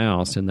to a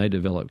mouse and they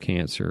develop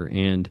cancer.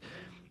 And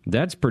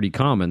That's pretty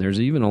common. There's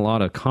even a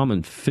lot of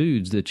common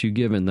foods that you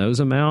give in those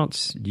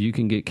amounts, you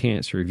can get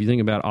cancer. If you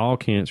think about all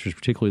cancers,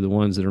 particularly the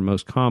ones that are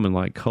most common,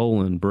 like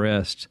colon,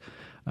 breast,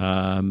 they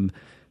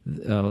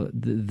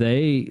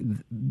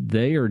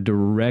are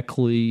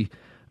directly,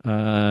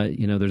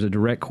 there's a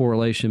direct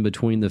correlation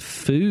between the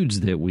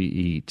foods that we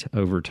eat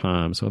over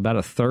time. So about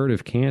a third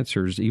of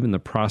cancers, even the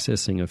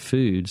processing of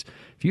foods,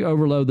 if you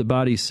overload the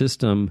body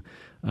system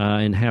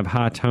and have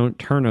high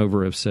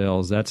turnover of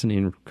cells, that's an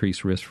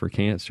increased risk for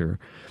cancer.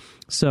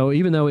 So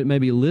even though it may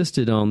be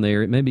listed on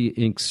there, it may be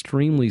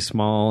extremely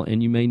small,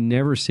 and you may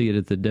never see it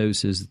at the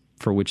doses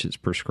for which it's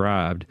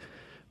prescribed.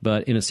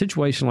 But in a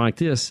situation like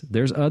this,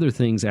 there's other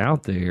things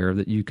out there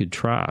that you could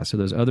try. So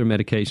there's other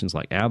medications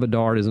like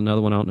Avodart is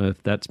another one. I don't know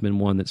if that's been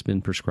one that's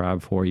been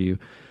prescribed for you,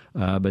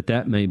 but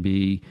that may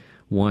be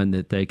one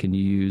that they can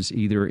use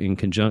either in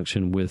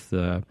conjunction with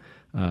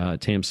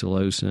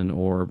tamsulosin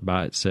or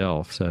by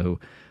itself. So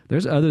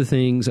there's other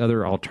things,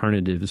 other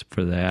alternatives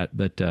for that.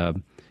 But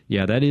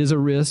yeah, that is a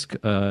risk.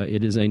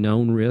 It is a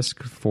known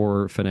risk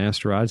for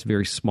finasteride. It's a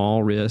very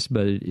small risk,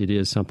 but it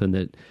is something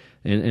that,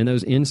 and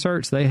those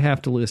inserts, they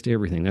have to list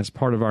everything. That's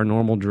part of our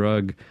normal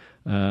drug,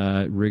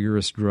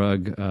 rigorous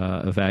drug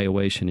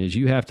evaluation, is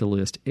you have to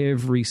list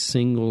every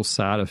single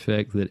side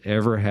effect that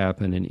ever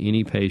happened in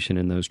any patient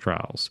in those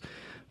trials,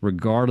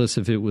 regardless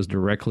if it was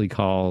directly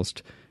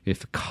caused.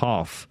 If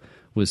cough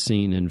was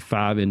seen in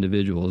 5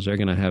 individuals, they're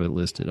going to have it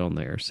listed on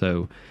there.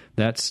 So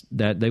that's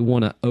that. They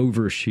want to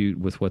overshoot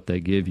with what they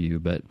give you.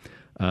 But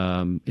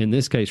in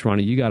this case,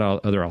 Ronnie, you got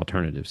other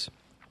alternatives.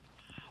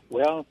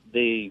 Well,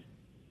 the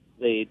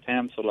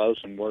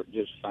tamsulosin worked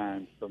just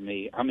fine for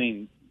me. I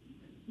mean,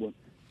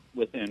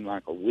 within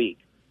like a week.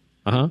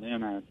 Uh-huh. And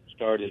then I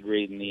started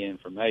reading the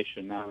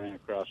information. I ran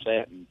across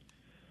that,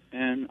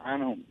 and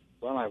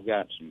I've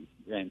got some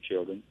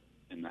grandchildren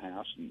in the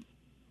house, and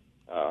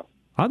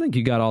I think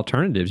you got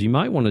alternatives. You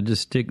might want to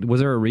just stick.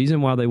 Was there a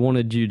reason why they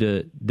wanted you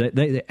to?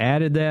 They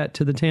added that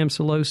to the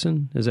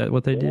tamsulosin? Is that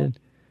what they did?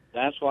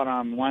 That's what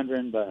I'm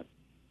wondering, but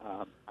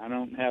I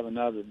don't have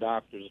another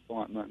doctor's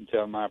appointment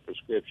until my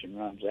prescription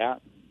runs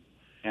out,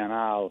 and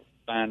I'll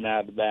find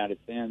out about it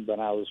then. But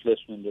I was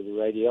listening to the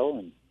radio,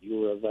 and you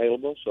were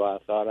available, so I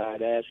thought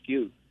I'd ask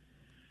you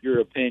your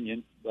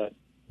opinion. But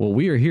well,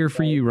 we are here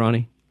for you,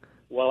 Ronnie.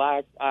 Well,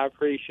 I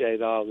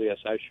appreciate all this.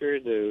 I sure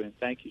do, and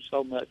thank you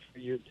so much for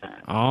your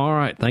time. All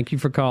right. Thank you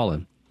for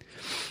calling.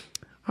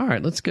 All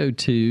right, let's go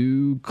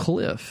to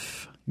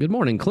Cliff. Good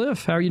morning,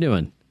 Cliff. How are you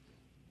doing?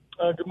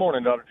 Good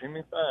morning, Dr.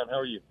 Jimmy. Fine. How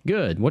are you?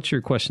 Good. What's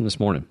your question this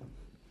morning?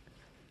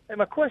 Hey,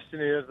 my question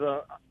is,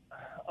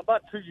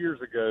 about 2 years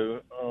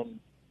ago,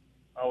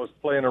 I was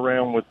playing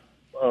around with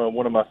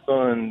one of my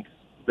sons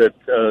that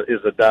is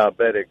a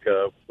diabetic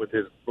with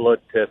his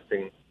blood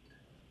testing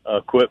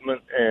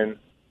equipment, and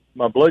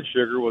my blood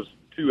sugar was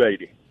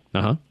 280.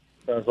 Uh-huh.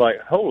 So I was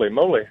like, holy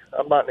moly,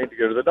 I might need to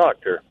go to the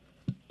doctor.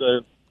 So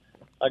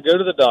I go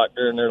to the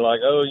doctor, and they're like,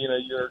 oh,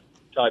 you're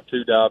type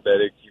 2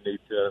 diabetic. You need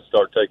to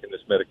start taking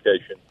this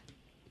medication.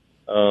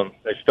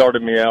 They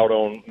started me out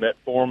on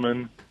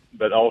metformin,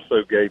 but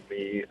also gave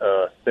me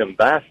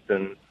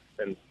Simvastatin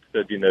and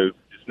said,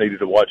 just needed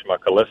to watch my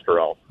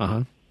cholesterol.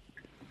 Uh-huh.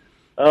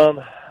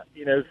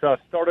 So I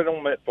started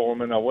on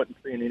metformin. I wasn't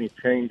seeing any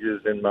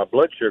changes in my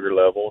blood sugar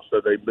level,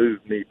 so they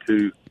moved me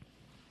to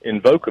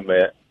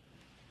Invocamet.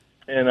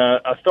 And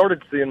I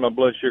started seeing my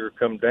blood sugar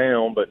come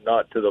down, but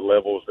not to the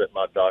levels that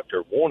my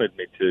doctor wanted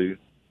me to.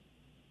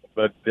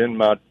 But then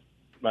my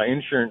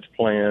insurance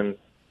plan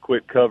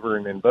quit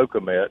covering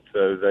Invocamet,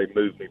 so they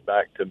moved me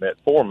back to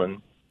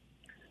metformin.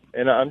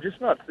 And I'm just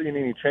not seeing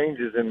any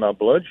changes in my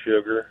blood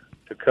sugar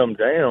to come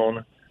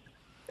down.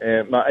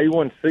 And my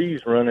A1C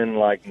is running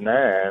like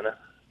 9.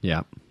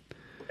 Yeah.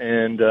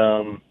 And,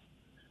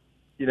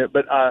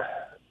 but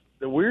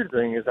the weird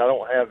thing is I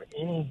don't have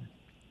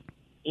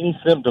any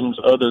symptoms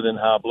other than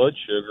high blood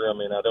sugar. I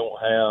mean, I don't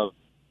have,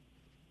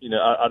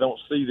 I don't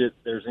see that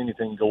there's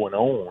anything going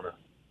on.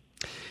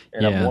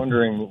 And I'm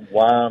wondering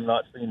why I'm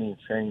not seeing any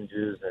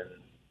changes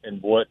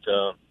and what,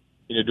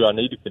 do I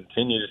need to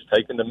continue just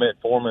taking the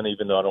metformin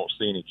even though I don't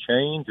see any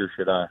change, or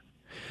should I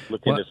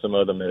look into some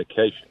other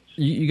medications?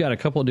 You got a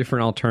couple of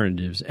different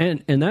alternatives.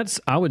 And that's,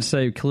 I would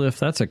say, Cliff,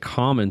 that's a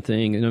common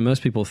thing.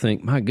 Most people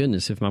think, my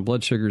goodness, if my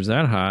blood sugar is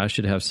that high, I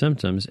should have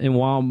symptoms. And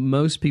while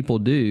most people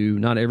do,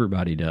 not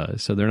everybody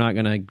does. So they're not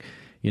going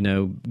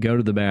to, go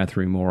to the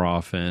bathroom more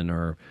often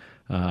or,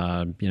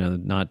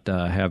 not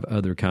have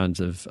other kinds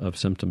of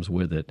symptoms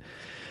with it.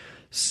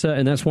 So,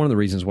 and that's one of the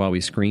reasons why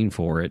we screen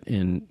for it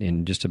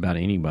in just about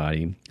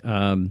anybody.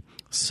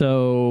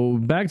 So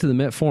back to the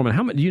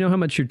metformin. Do you know how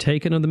much you're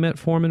taking of the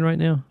metformin right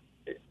now?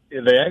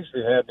 They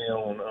actually had me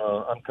on,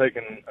 I'm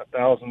taking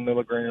 1,000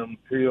 milligram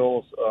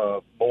pills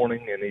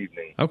morning and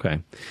evening. Okay.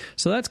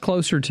 So that's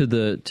closer to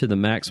the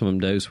maximum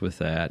dose with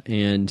that.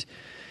 And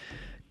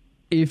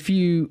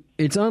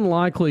it's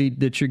unlikely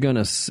that you're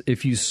going to,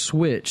 if you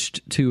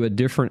switched to a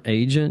different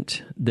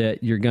agent,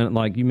 that you're going to,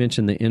 like you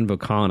mentioned the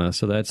Invokana,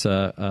 so that's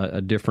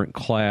a different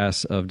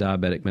class of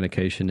diabetic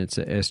medication. It's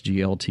a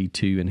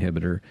SGLT2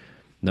 inhibitor.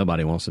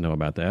 Nobody wants to know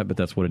about that, but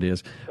that's what it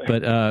is.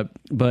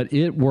 But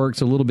it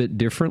works a little bit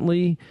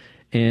differently,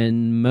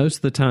 and most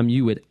of the time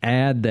you would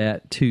add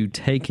that to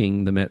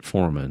taking the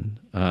metformin.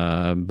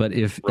 But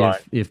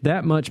if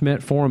that much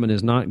metformin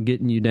is not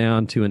getting you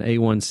down to an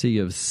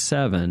A1C of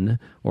 7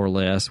 or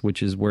less,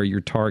 which is where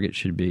your target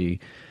should be,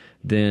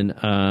 then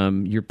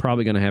you're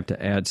probably going to have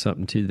to add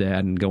something to that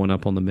and going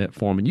up on the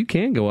metformin. You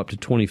can go up to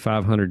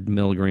 2,500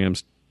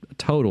 milligrams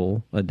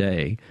total a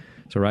day.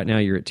 So right now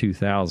you're at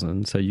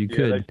 2,000. So you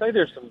could. They say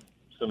there's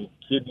some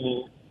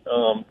kidney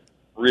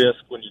risk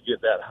when you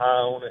get that high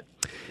on it.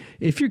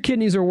 If your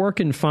kidneys are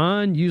working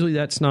fine, usually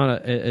that's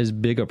not as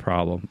big a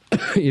problem.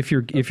 If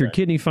your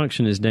kidney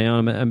function is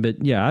down,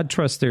 but yeah, I'd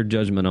trust their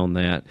judgment on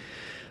that.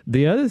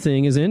 The other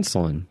thing is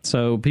insulin.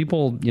 So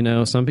people,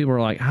 some people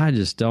are like, I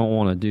just don't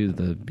want to do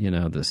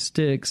the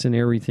sticks and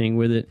everything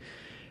with it.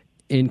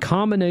 In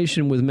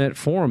combination with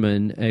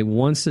metformin, a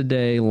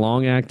once-a-day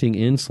long-acting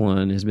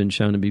insulin has been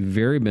shown to be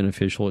very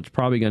beneficial. It's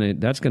probably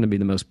that's going to be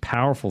the most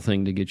powerful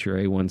thing to get your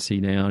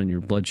A1C down and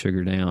your blood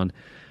sugar down.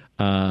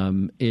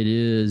 It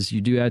is. You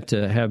do have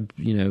to have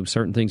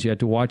certain things you have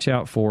to watch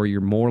out for.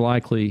 You're more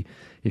likely,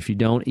 if you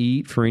don't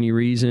eat for any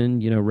reason,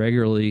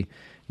 regularly,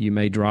 you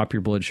may drop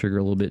your blood sugar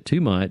a little bit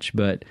too much.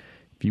 But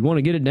if you want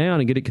to get it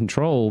down and get it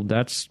controlled,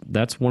 that's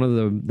one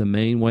of the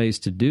main ways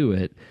to do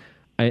it.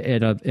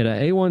 At a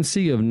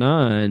A1C of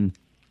 9,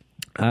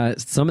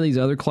 some of these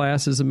other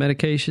classes of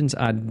medications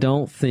I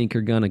don't think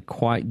are going to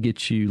quite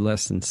get you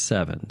less than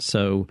 7.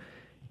 So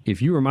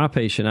if you were my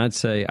patient, I'd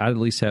say I'd at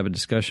least have a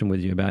discussion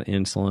with you about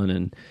insulin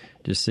and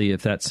just see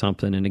if that's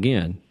something. And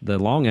again, the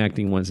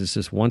long-acting ones, it's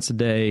just once a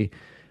day,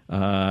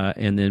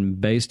 and then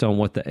based on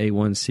what the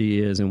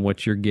A1C is and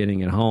what you're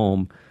getting at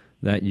home,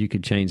 that you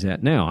could change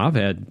that. Now, I've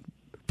had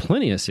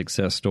plenty of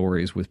success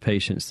stories with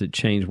patients that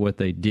changed what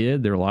they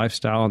did, their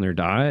lifestyle and their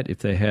diet, if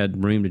they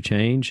had room to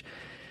change.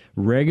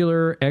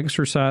 Regular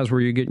exercise where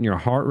you're getting your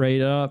heart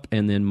rate up,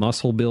 and then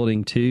muscle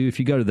building too. If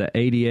you go to the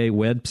ADA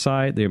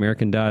website, the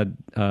American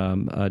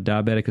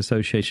Diabetic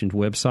Association's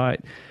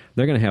website,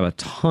 they're going to have a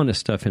ton of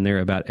stuff in there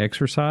about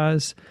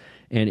exercise,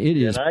 and it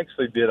is. And I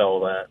actually did all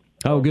that.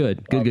 Oh,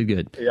 good.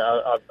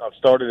 Yeah, I've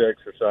started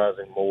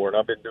exercising more, and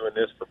I've been doing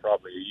this for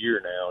probably a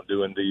year now,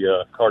 doing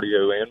the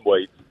cardio and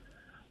weights.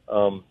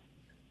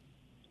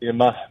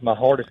 My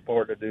hardest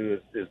part to do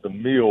is the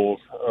meals.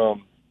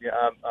 I'm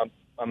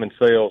in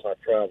sales. I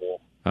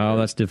travel. Oh,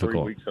 that's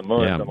difficult. 3 weeks a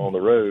month. Yeah. I'm on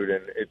the road,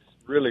 and it's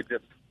really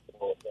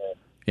difficult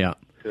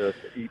to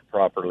eat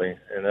properly.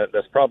 And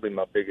that's probably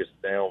my biggest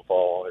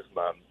downfall is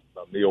my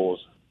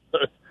meals.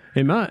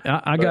 And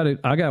I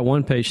got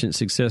one patient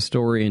success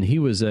story, and he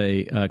was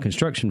a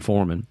construction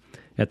foreman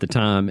at the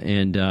time,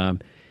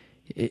 and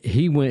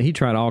he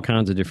tried all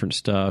kinds of different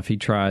stuff. He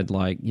tried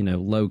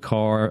low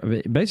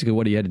carb. Basically,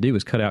 what he had to do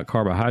was cut out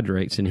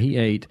carbohydrates, and he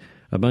ate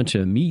a bunch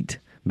of meat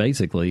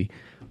basically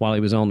while he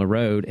was on the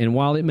road. And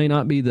while it may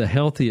not be the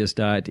healthiest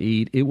diet to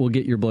eat, it will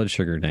get your blood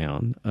sugar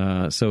down.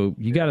 So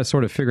you got to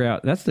sort of figure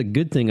out. That's the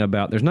good thing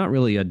about there's not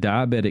really a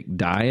diabetic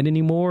diet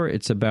anymore.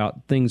 It's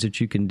about things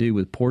that you can do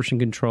with portion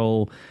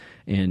control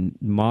and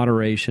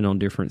moderation on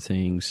different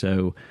things.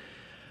 So.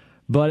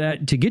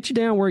 But to get you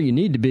down where you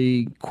need to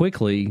be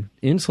quickly,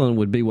 insulin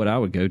would be what I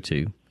would go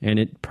to. And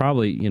it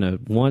probably,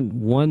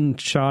 one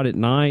shot at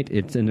night,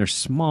 and there's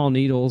small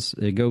needles.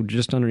 They go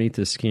just underneath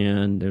the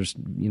skin. There's,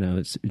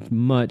 it's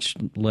much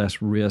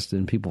less risk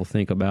than people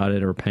think about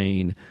it or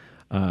pain.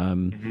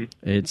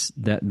 It's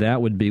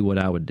that would be what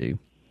I would do.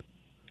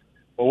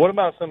 Well, what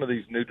about some of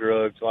these new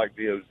drugs like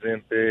the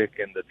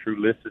Ozempic and the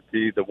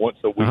Trulicity, the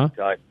once-a-week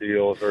type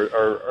deals?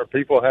 Are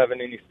people having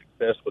any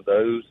success with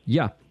those?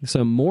 Yeah.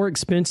 So more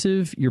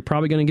expensive. You're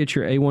probably going to get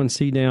your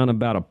A1C down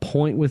about a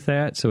point with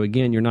that. So,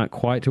 again, you're not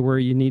quite to where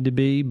you need to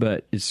be,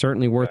 but it's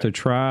certainly worth a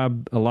try.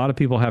 A lot of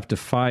people have to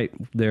fight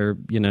their,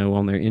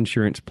 on their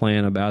insurance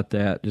plan about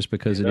that just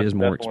because it is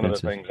more expensive.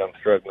 That's one of the things I'm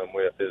struggling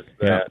with is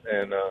that.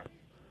 Yeah. And,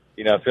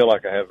 I feel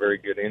like I have very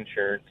good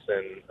insurance,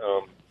 and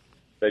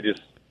they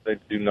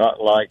do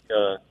not like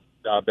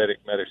diabetic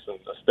medicine,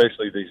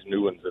 especially these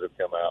new ones that have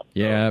come out.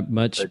 Yeah,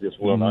 much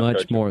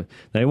more.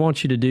 They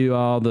want you to do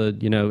all the,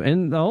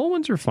 and the old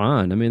ones are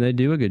fine. I mean, they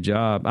do a good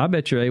job. I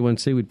bet your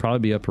A1C would probably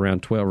be up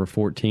around 12 or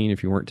 14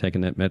 if you weren't taking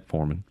that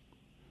metformin.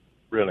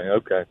 Really?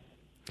 Okay.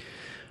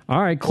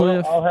 All right,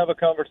 Cliff. Well, I'll have a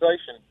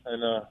conversation,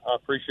 and I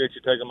appreciate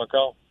you taking my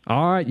call.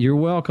 All right, you're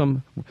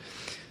welcome.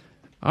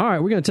 All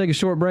right, we're going to take a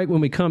short break. When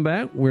we come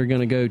back, we're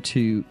going to go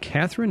to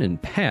Catherine and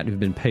Pat, who've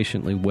been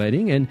patiently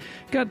waiting, and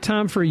got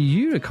time for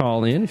you to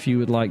call in. If you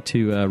would like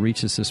to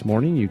reach us this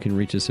morning, you can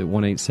reach us at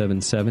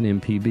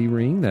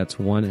 1-877-MPB-RING. That's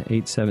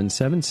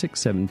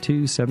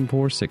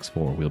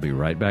 1-877-672-7464. We'll be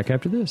right back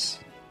after this.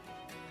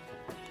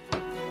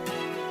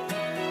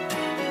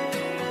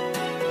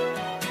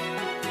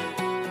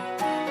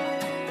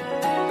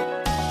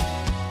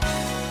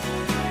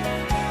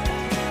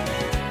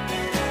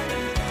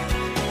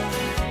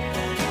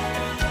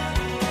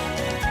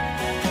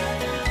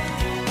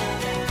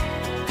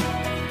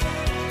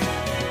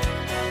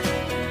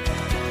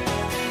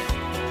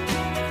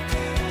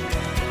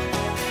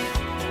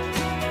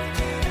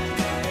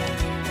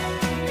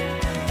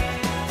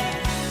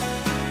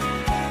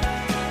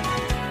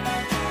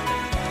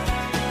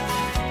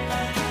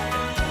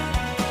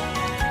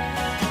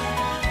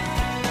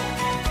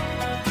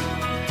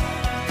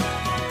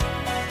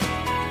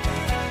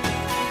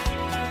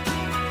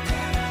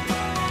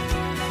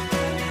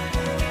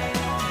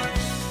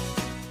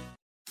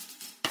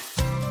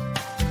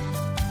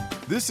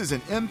 This is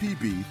an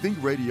MPB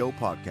Think Radio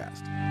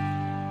podcast.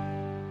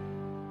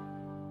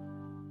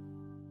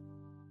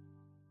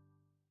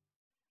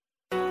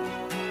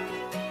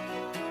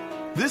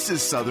 This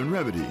is Southern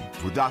Remedy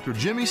with Dr.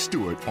 Jimmy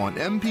Stewart on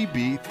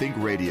MPB Think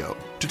Radio.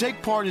 To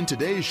take part in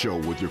today's show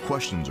with your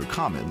questions or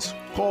comments,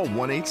 call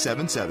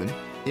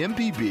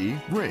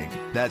 1-877-MPB-RING.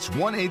 That's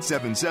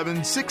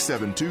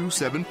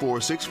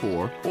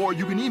 1-877-672-7464, or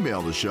you can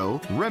email the show,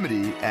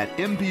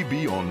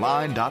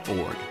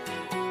 remedy@mpbonline.org.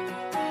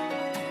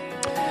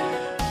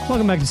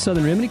 Welcome back to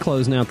Southern Remedy,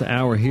 closing out the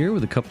hour here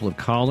with a couple of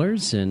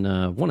callers, and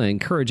want to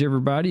encourage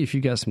everybody, if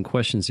you got some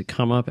questions that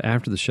come up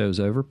after the show's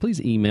over,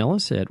 please email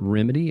us at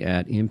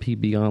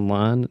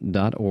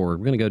remedy@mpbonline.org. We're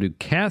going to go to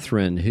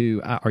Catherine,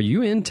 who, are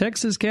you in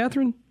Texas,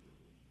 Catherine?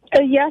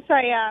 Yes,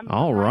 I am.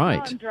 All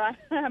right.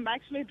 I'm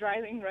actually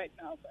driving right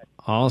now. But.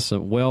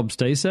 Awesome. Well,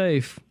 stay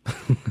safe.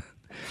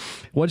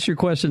 What's your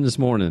question this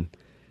morning?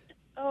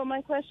 Oh,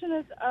 my question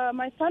is,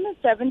 my son is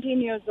 17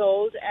 years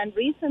old, and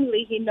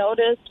recently he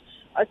noticed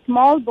a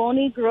small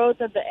bony growth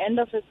at the end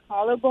of his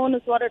collarbone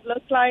is what it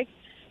looked like.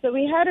 So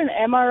we had an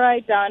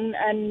MRI done,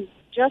 and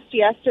just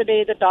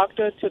yesterday the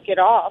doctor took it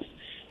off.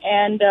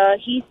 And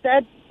he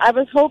said, I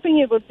was hoping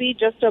it would be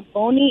just a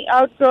bony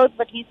outgrowth,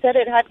 but he said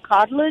it had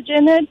cartilage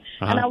in it,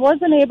 and I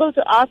wasn't able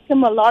to ask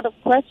him a lot of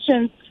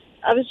questions.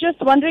 I was just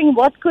wondering,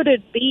 what could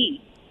it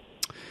be?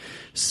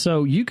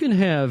 So you can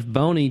have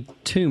bony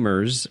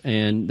tumors,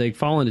 and they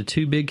fall into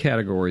two big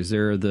categories.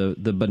 There are the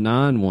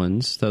benign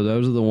ones, so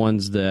those are the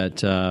ones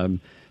that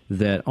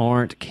that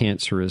aren't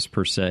cancerous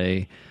per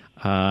se,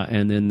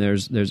 and then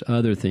there's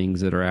other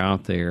things that are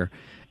out there,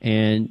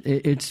 and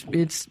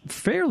it's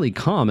fairly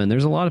common.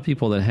 There's a lot of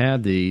people that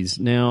have these.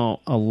 Now,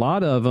 a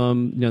lot of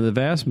them, the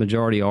vast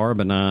majority are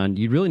benign.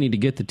 You really need to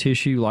get the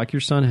tissue like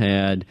your son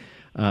had.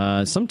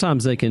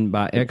 Sometimes they can,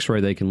 by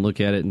x-ray, they can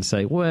look at it and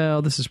say,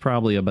 well, this is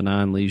probably a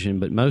benign lesion,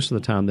 but most of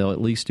the time they'll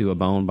at least do a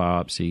bone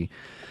biopsy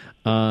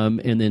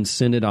and then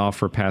send it off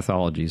for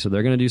pathology. So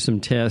they're going to do some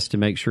tests to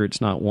make sure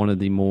it's not one of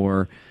the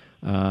more,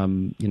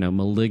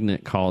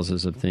 malignant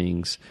causes of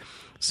things.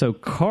 So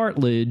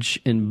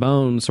cartilage and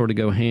bone sort of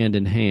go hand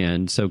in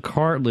hand. So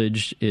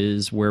cartilage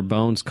is where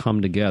bones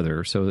come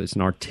together. So it's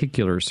an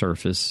articular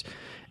surface,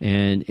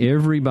 and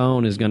every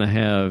bone is going to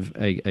have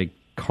a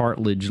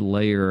cartilage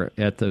layer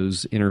at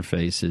those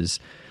interfaces.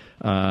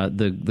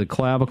 The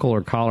clavicle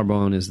or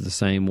collarbone is the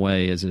same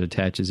way, as it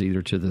attaches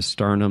either to the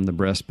sternum, the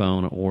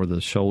breastbone, or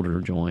the shoulder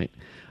joint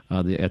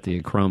at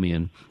the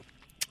acromion.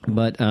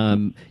 But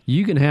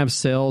you can have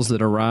cells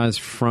that arise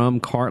from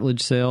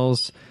cartilage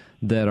cells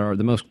that are one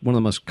of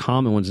the most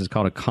common ones is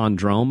called a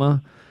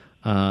chondroma.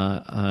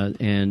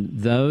 And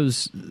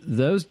those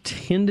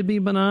tend to be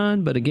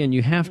benign, but again,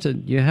 you have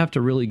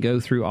to really go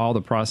through all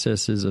the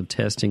processes of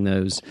testing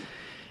those.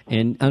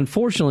 And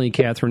unfortunately,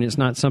 Catherine, it's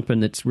not something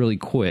that's really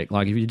quick.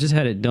 Like if you just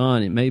had it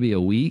done, it may be a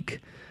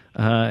week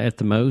at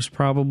the most,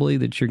 probably,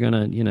 that you're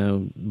going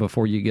to,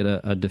 before you get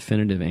a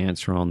definitive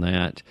answer on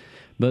that.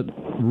 But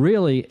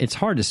really, it's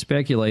hard to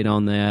speculate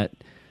on that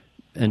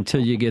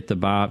until you get the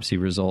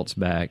biopsy results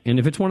back. And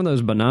if it's one of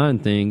those benign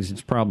things,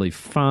 it's probably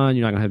fine.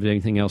 You're not going to have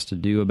anything else to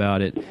do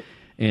about it.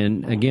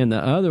 And again, the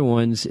other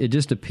ones, it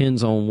just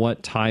depends on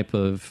what type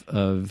of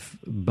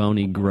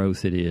bony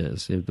growth it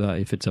is.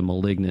 If it's a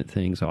malignant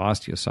thing, so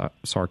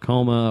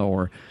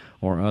osteosarcoma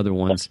or other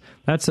ones,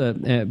 that's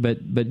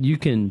but you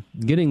can,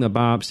 getting the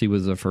biopsy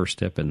was the first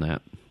step in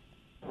that.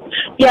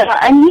 Yeah,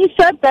 and he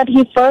said that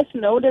he first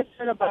noticed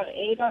it about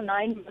 8 or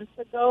 9 months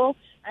ago,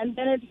 and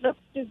then it looks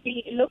a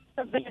bit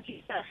at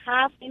least a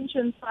half-inch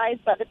in size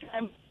by the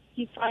time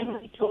he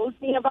finally told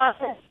me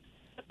about it.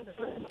 It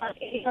was about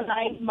 8 or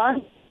 9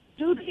 months.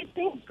 Do these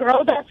things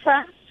grow that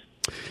fast?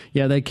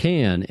 Yeah, they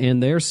can,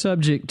 and they're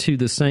subject to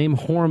the same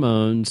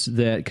hormones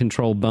that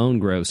control bone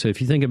growth. So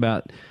if you think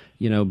about,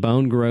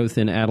 bone growth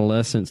in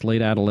adolescence,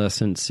 late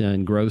adolescence,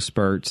 and growth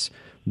spurts,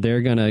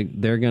 they're gonna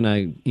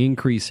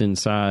increase in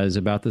size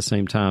about the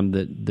same time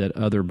that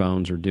other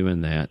bones are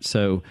doing that.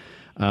 So,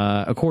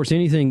 of course,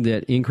 anything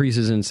that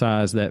increases in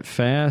size that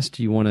fast,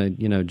 you want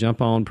to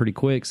jump on pretty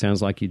quick.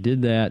 Sounds like you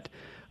did that.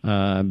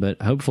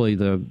 But hopefully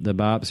the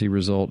biopsy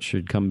results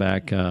should come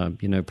back,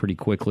 pretty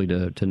quickly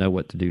to know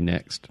what to do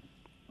next.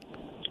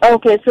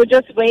 Okay, so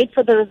just wait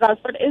for the results.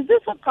 But is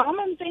this a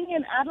common thing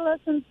in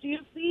adolescents? Do you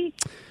see?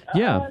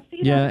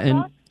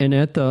 And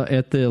at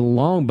the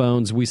long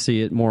bones we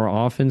see it more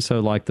often. So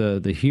like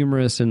the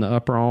humerus in the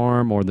upper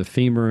arm or the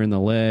femur in the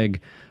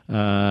leg,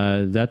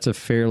 that's a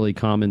fairly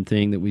common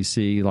thing that we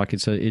see. Like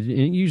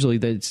usually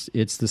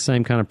it's the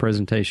same kind of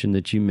presentation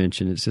that you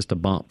mentioned. It's just a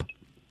bump.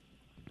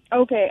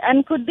 Okay,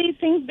 and could these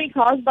things be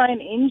caused by an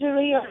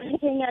injury or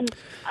anything? And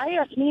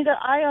neither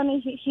I or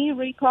he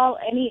recall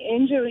any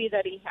injury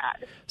that he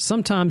had.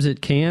 Sometimes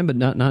it can, but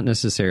not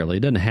necessarily. It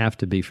doesn't have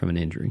to be from an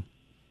injury.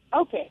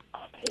 Okay.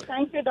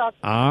 Thank you, Doctor.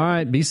 All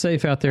right, be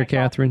safe out there,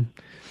 Catherine.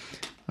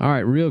 All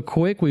right, real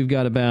quick, we've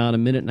got about a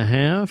minute and a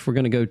half. We're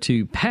going to go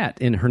to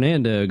Pat in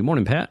Hernando. Good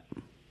morning, Pat.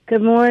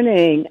 Good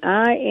morning.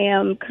 I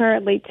am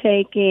currently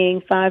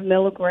taking 5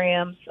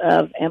 milligrams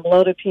of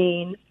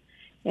amlodipine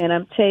and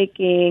I'm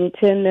taking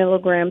 10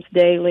 milligrams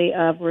daily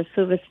of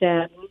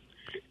rosuvastatin,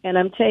 and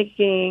I'm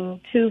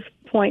taking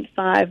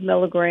 2.5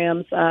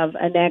 milligrams of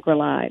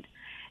anagrelide.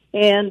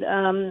 And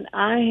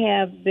I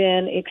have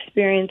been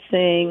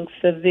experiencing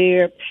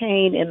severe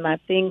pain in my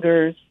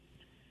fingers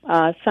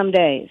some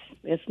days.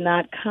 It's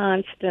not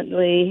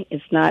constantly,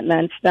 it's not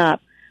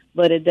nonstop,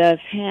 but it does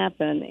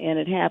happen, and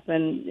it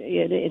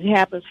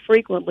happens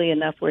frequently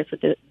enough where it's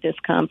a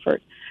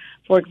discomfort.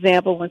 For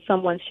example, when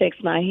someone shakes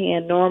my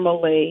hand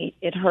normally,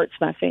 it hurts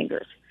my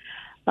fingers.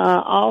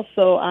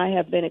 Also, I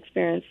have been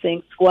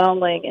experiencing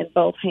swelling in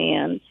both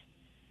hands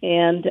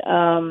and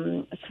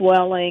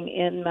swelling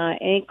in my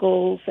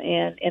ankles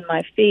and in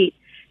my feet.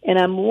 And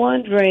I'm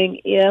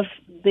wondering if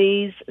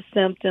these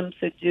symptoms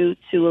are due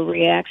to a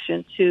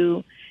reaction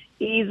to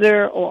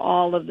either or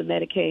all of the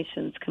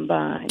medications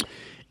combined.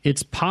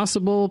 It's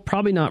possible,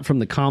 probably not from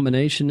the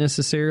combination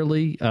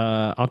necessarily.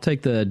 I'll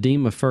take the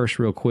edema first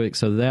real quick.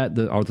 So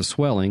or the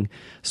swelling.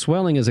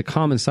 Swelling is a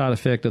common side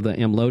effect of the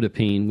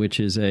amlodipine, which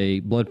is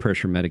a blood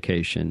pressure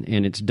medication,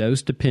 and it's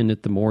dose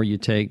dependent. The more you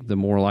take, the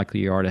more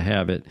likely you are to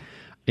have it.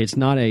 It's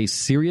not a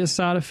serious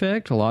side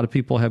effect. A lot of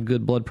people have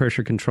good blood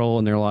pressure control,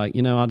 and they're like,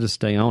 I'll just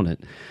stay on it.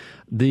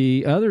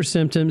 The other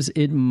symptoms,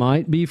 it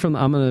might be from,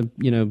 I'm going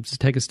to,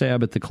 take a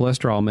stab at the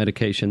cholesterol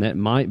medication. That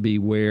might be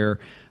where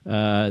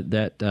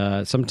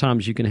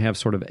sometimes you can have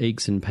sort of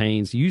aches and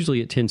pains.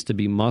 Usually it tends to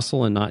be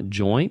muscle and not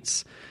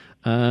joints.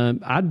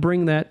 I'd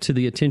bring that to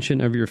the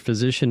attention of your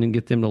physician and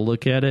get them to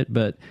look at it,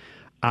 but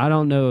I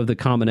don't know of the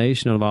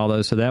combination of all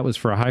those. So that was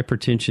for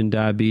hypertension,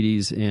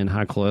 diabetes, and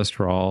high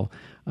cholesterol.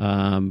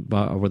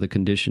 Were the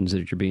conditions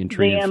that you're being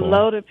treated for. The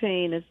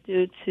amlodipine is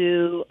due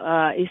to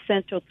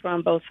essential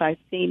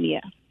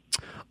thrombocythemia.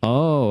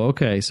 Oh,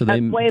 okay. So wait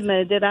a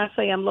minute. Did I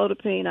say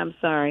amlodipine? I'm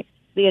sorry.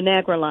 The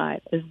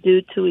anagrelide is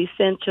due to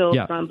essential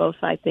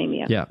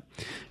thrombocythemia. Yeah,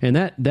 and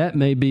that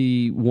may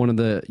be one of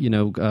the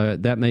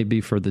that may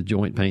be for the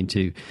joint pain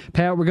too.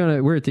 Pat,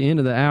 we're at the end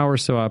of the hour,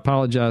 so I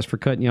apologize for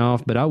cutting you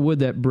off, but I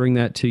would bring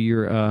that to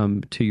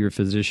your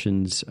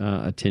physician's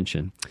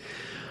attention.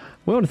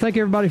 Well, to thank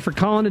everybody for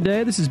calling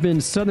today. This has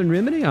been Southern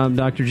Remedy. I'm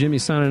Dr. Jimmy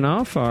signing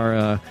off.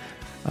 Our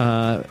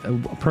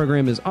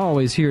program is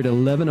always here at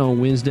 11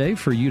 on Wednesday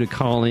for you to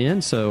call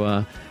in.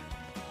 So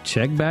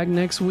check back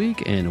next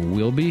week, and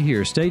we'll be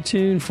here. Stay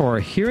tuned for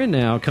Here and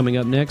Now coming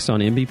up next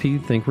on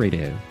MPB Think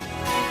Radio.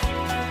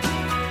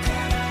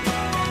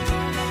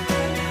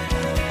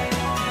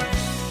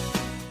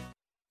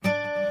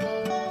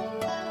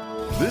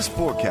 This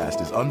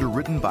forecast is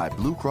underwritten by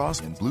Blue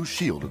Cross and Blue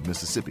Shield of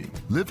Mississippi.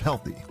 Live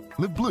healthy.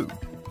 Live blue.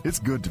 It's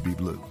good to be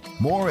blue.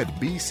 More at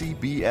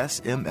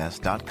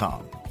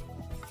bcbsms.com.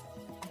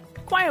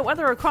 Quiet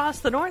weather across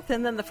the north,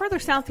 and then the further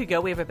south you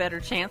go, we have a better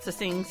chance of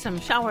seeing some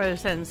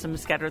showers and some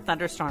scattered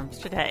thunderstorms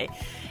today.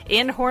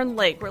 In Horn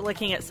Lake, we're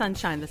looking at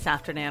sunshine this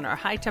afternoon. Our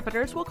high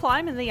temperatures will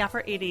climb in the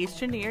upper 80s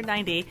to near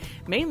 90.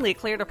 Mainly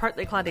clear to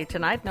partly cloudy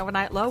tonight. An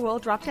overnight low will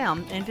drop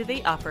down into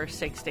the upper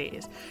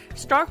 60s.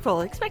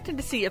 Starkville, expecting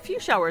to see a few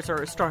showers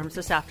or storms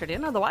this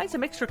afternoon. Otherwise, a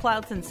mixture of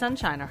clouds and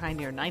sunshine, our high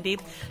near 90.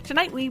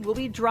 Tonight, we will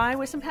be dry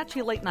with some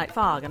patchy late-night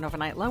fog. An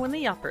overnight low in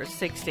the upper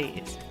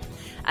 60s.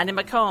 And in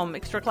Macomb,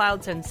 mixture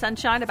clouds and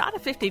sunshine, about a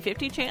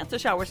 50-50 chance of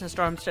showers and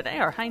storms today,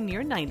 our high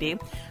near 90.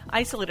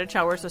 Isolated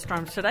showers or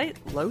storms today,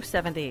 low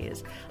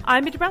 70s.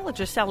 I'm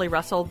meteorologist Sally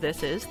Russell.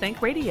 This is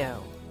Think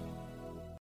Radio.